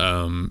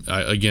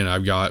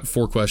 I've got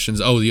 4 questions.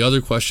 Oh, the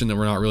other question that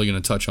we're not really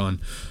going to touch on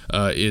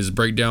is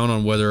breakdown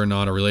on whether or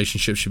not a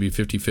relationship should be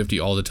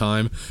 50-50 all the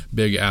time.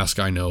 Big ask,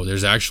 I know.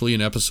 There's actually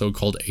an episode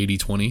called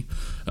 80-20.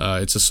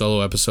 It's a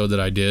solo episode that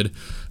I did,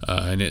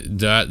 and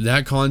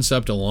that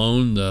concept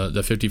alone, the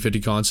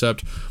 50-50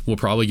 concept, will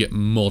probably get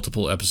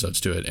multiple episodes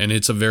to it, and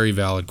it's a very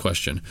valid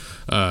question.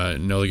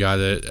 The guy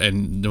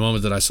and the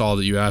moment that I saw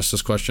that you asked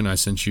this question, I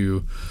sent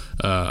you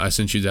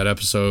that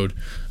episode.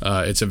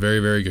 It's a very,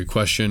 very good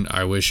question.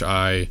 I wish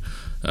we'll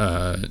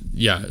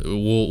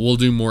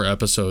do more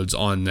episodes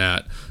on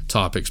that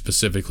topic,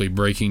 specifically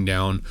breaking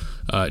down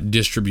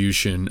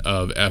distribution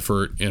of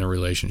effort in a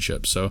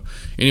relationship. So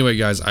anyway,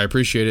 guys, I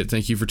appreciate it.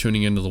 Thank you for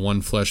tuning into the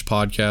One Flesh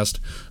podcast.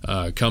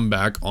 Come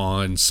back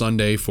on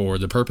Sunday for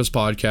the Purpose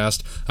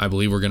podcast. I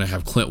believe we're going to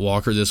have Clint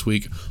Walker this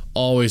week.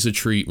 Always a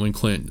treat when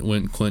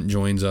Clint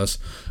joins us.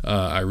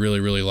 I really,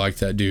 really like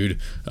that dude.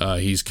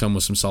 He's come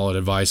with some solid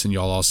advice, and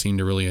y'all all seem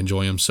to really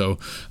enjoy him. So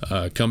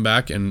come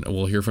back and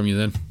we'll hear from you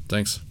then.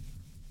 Thanks.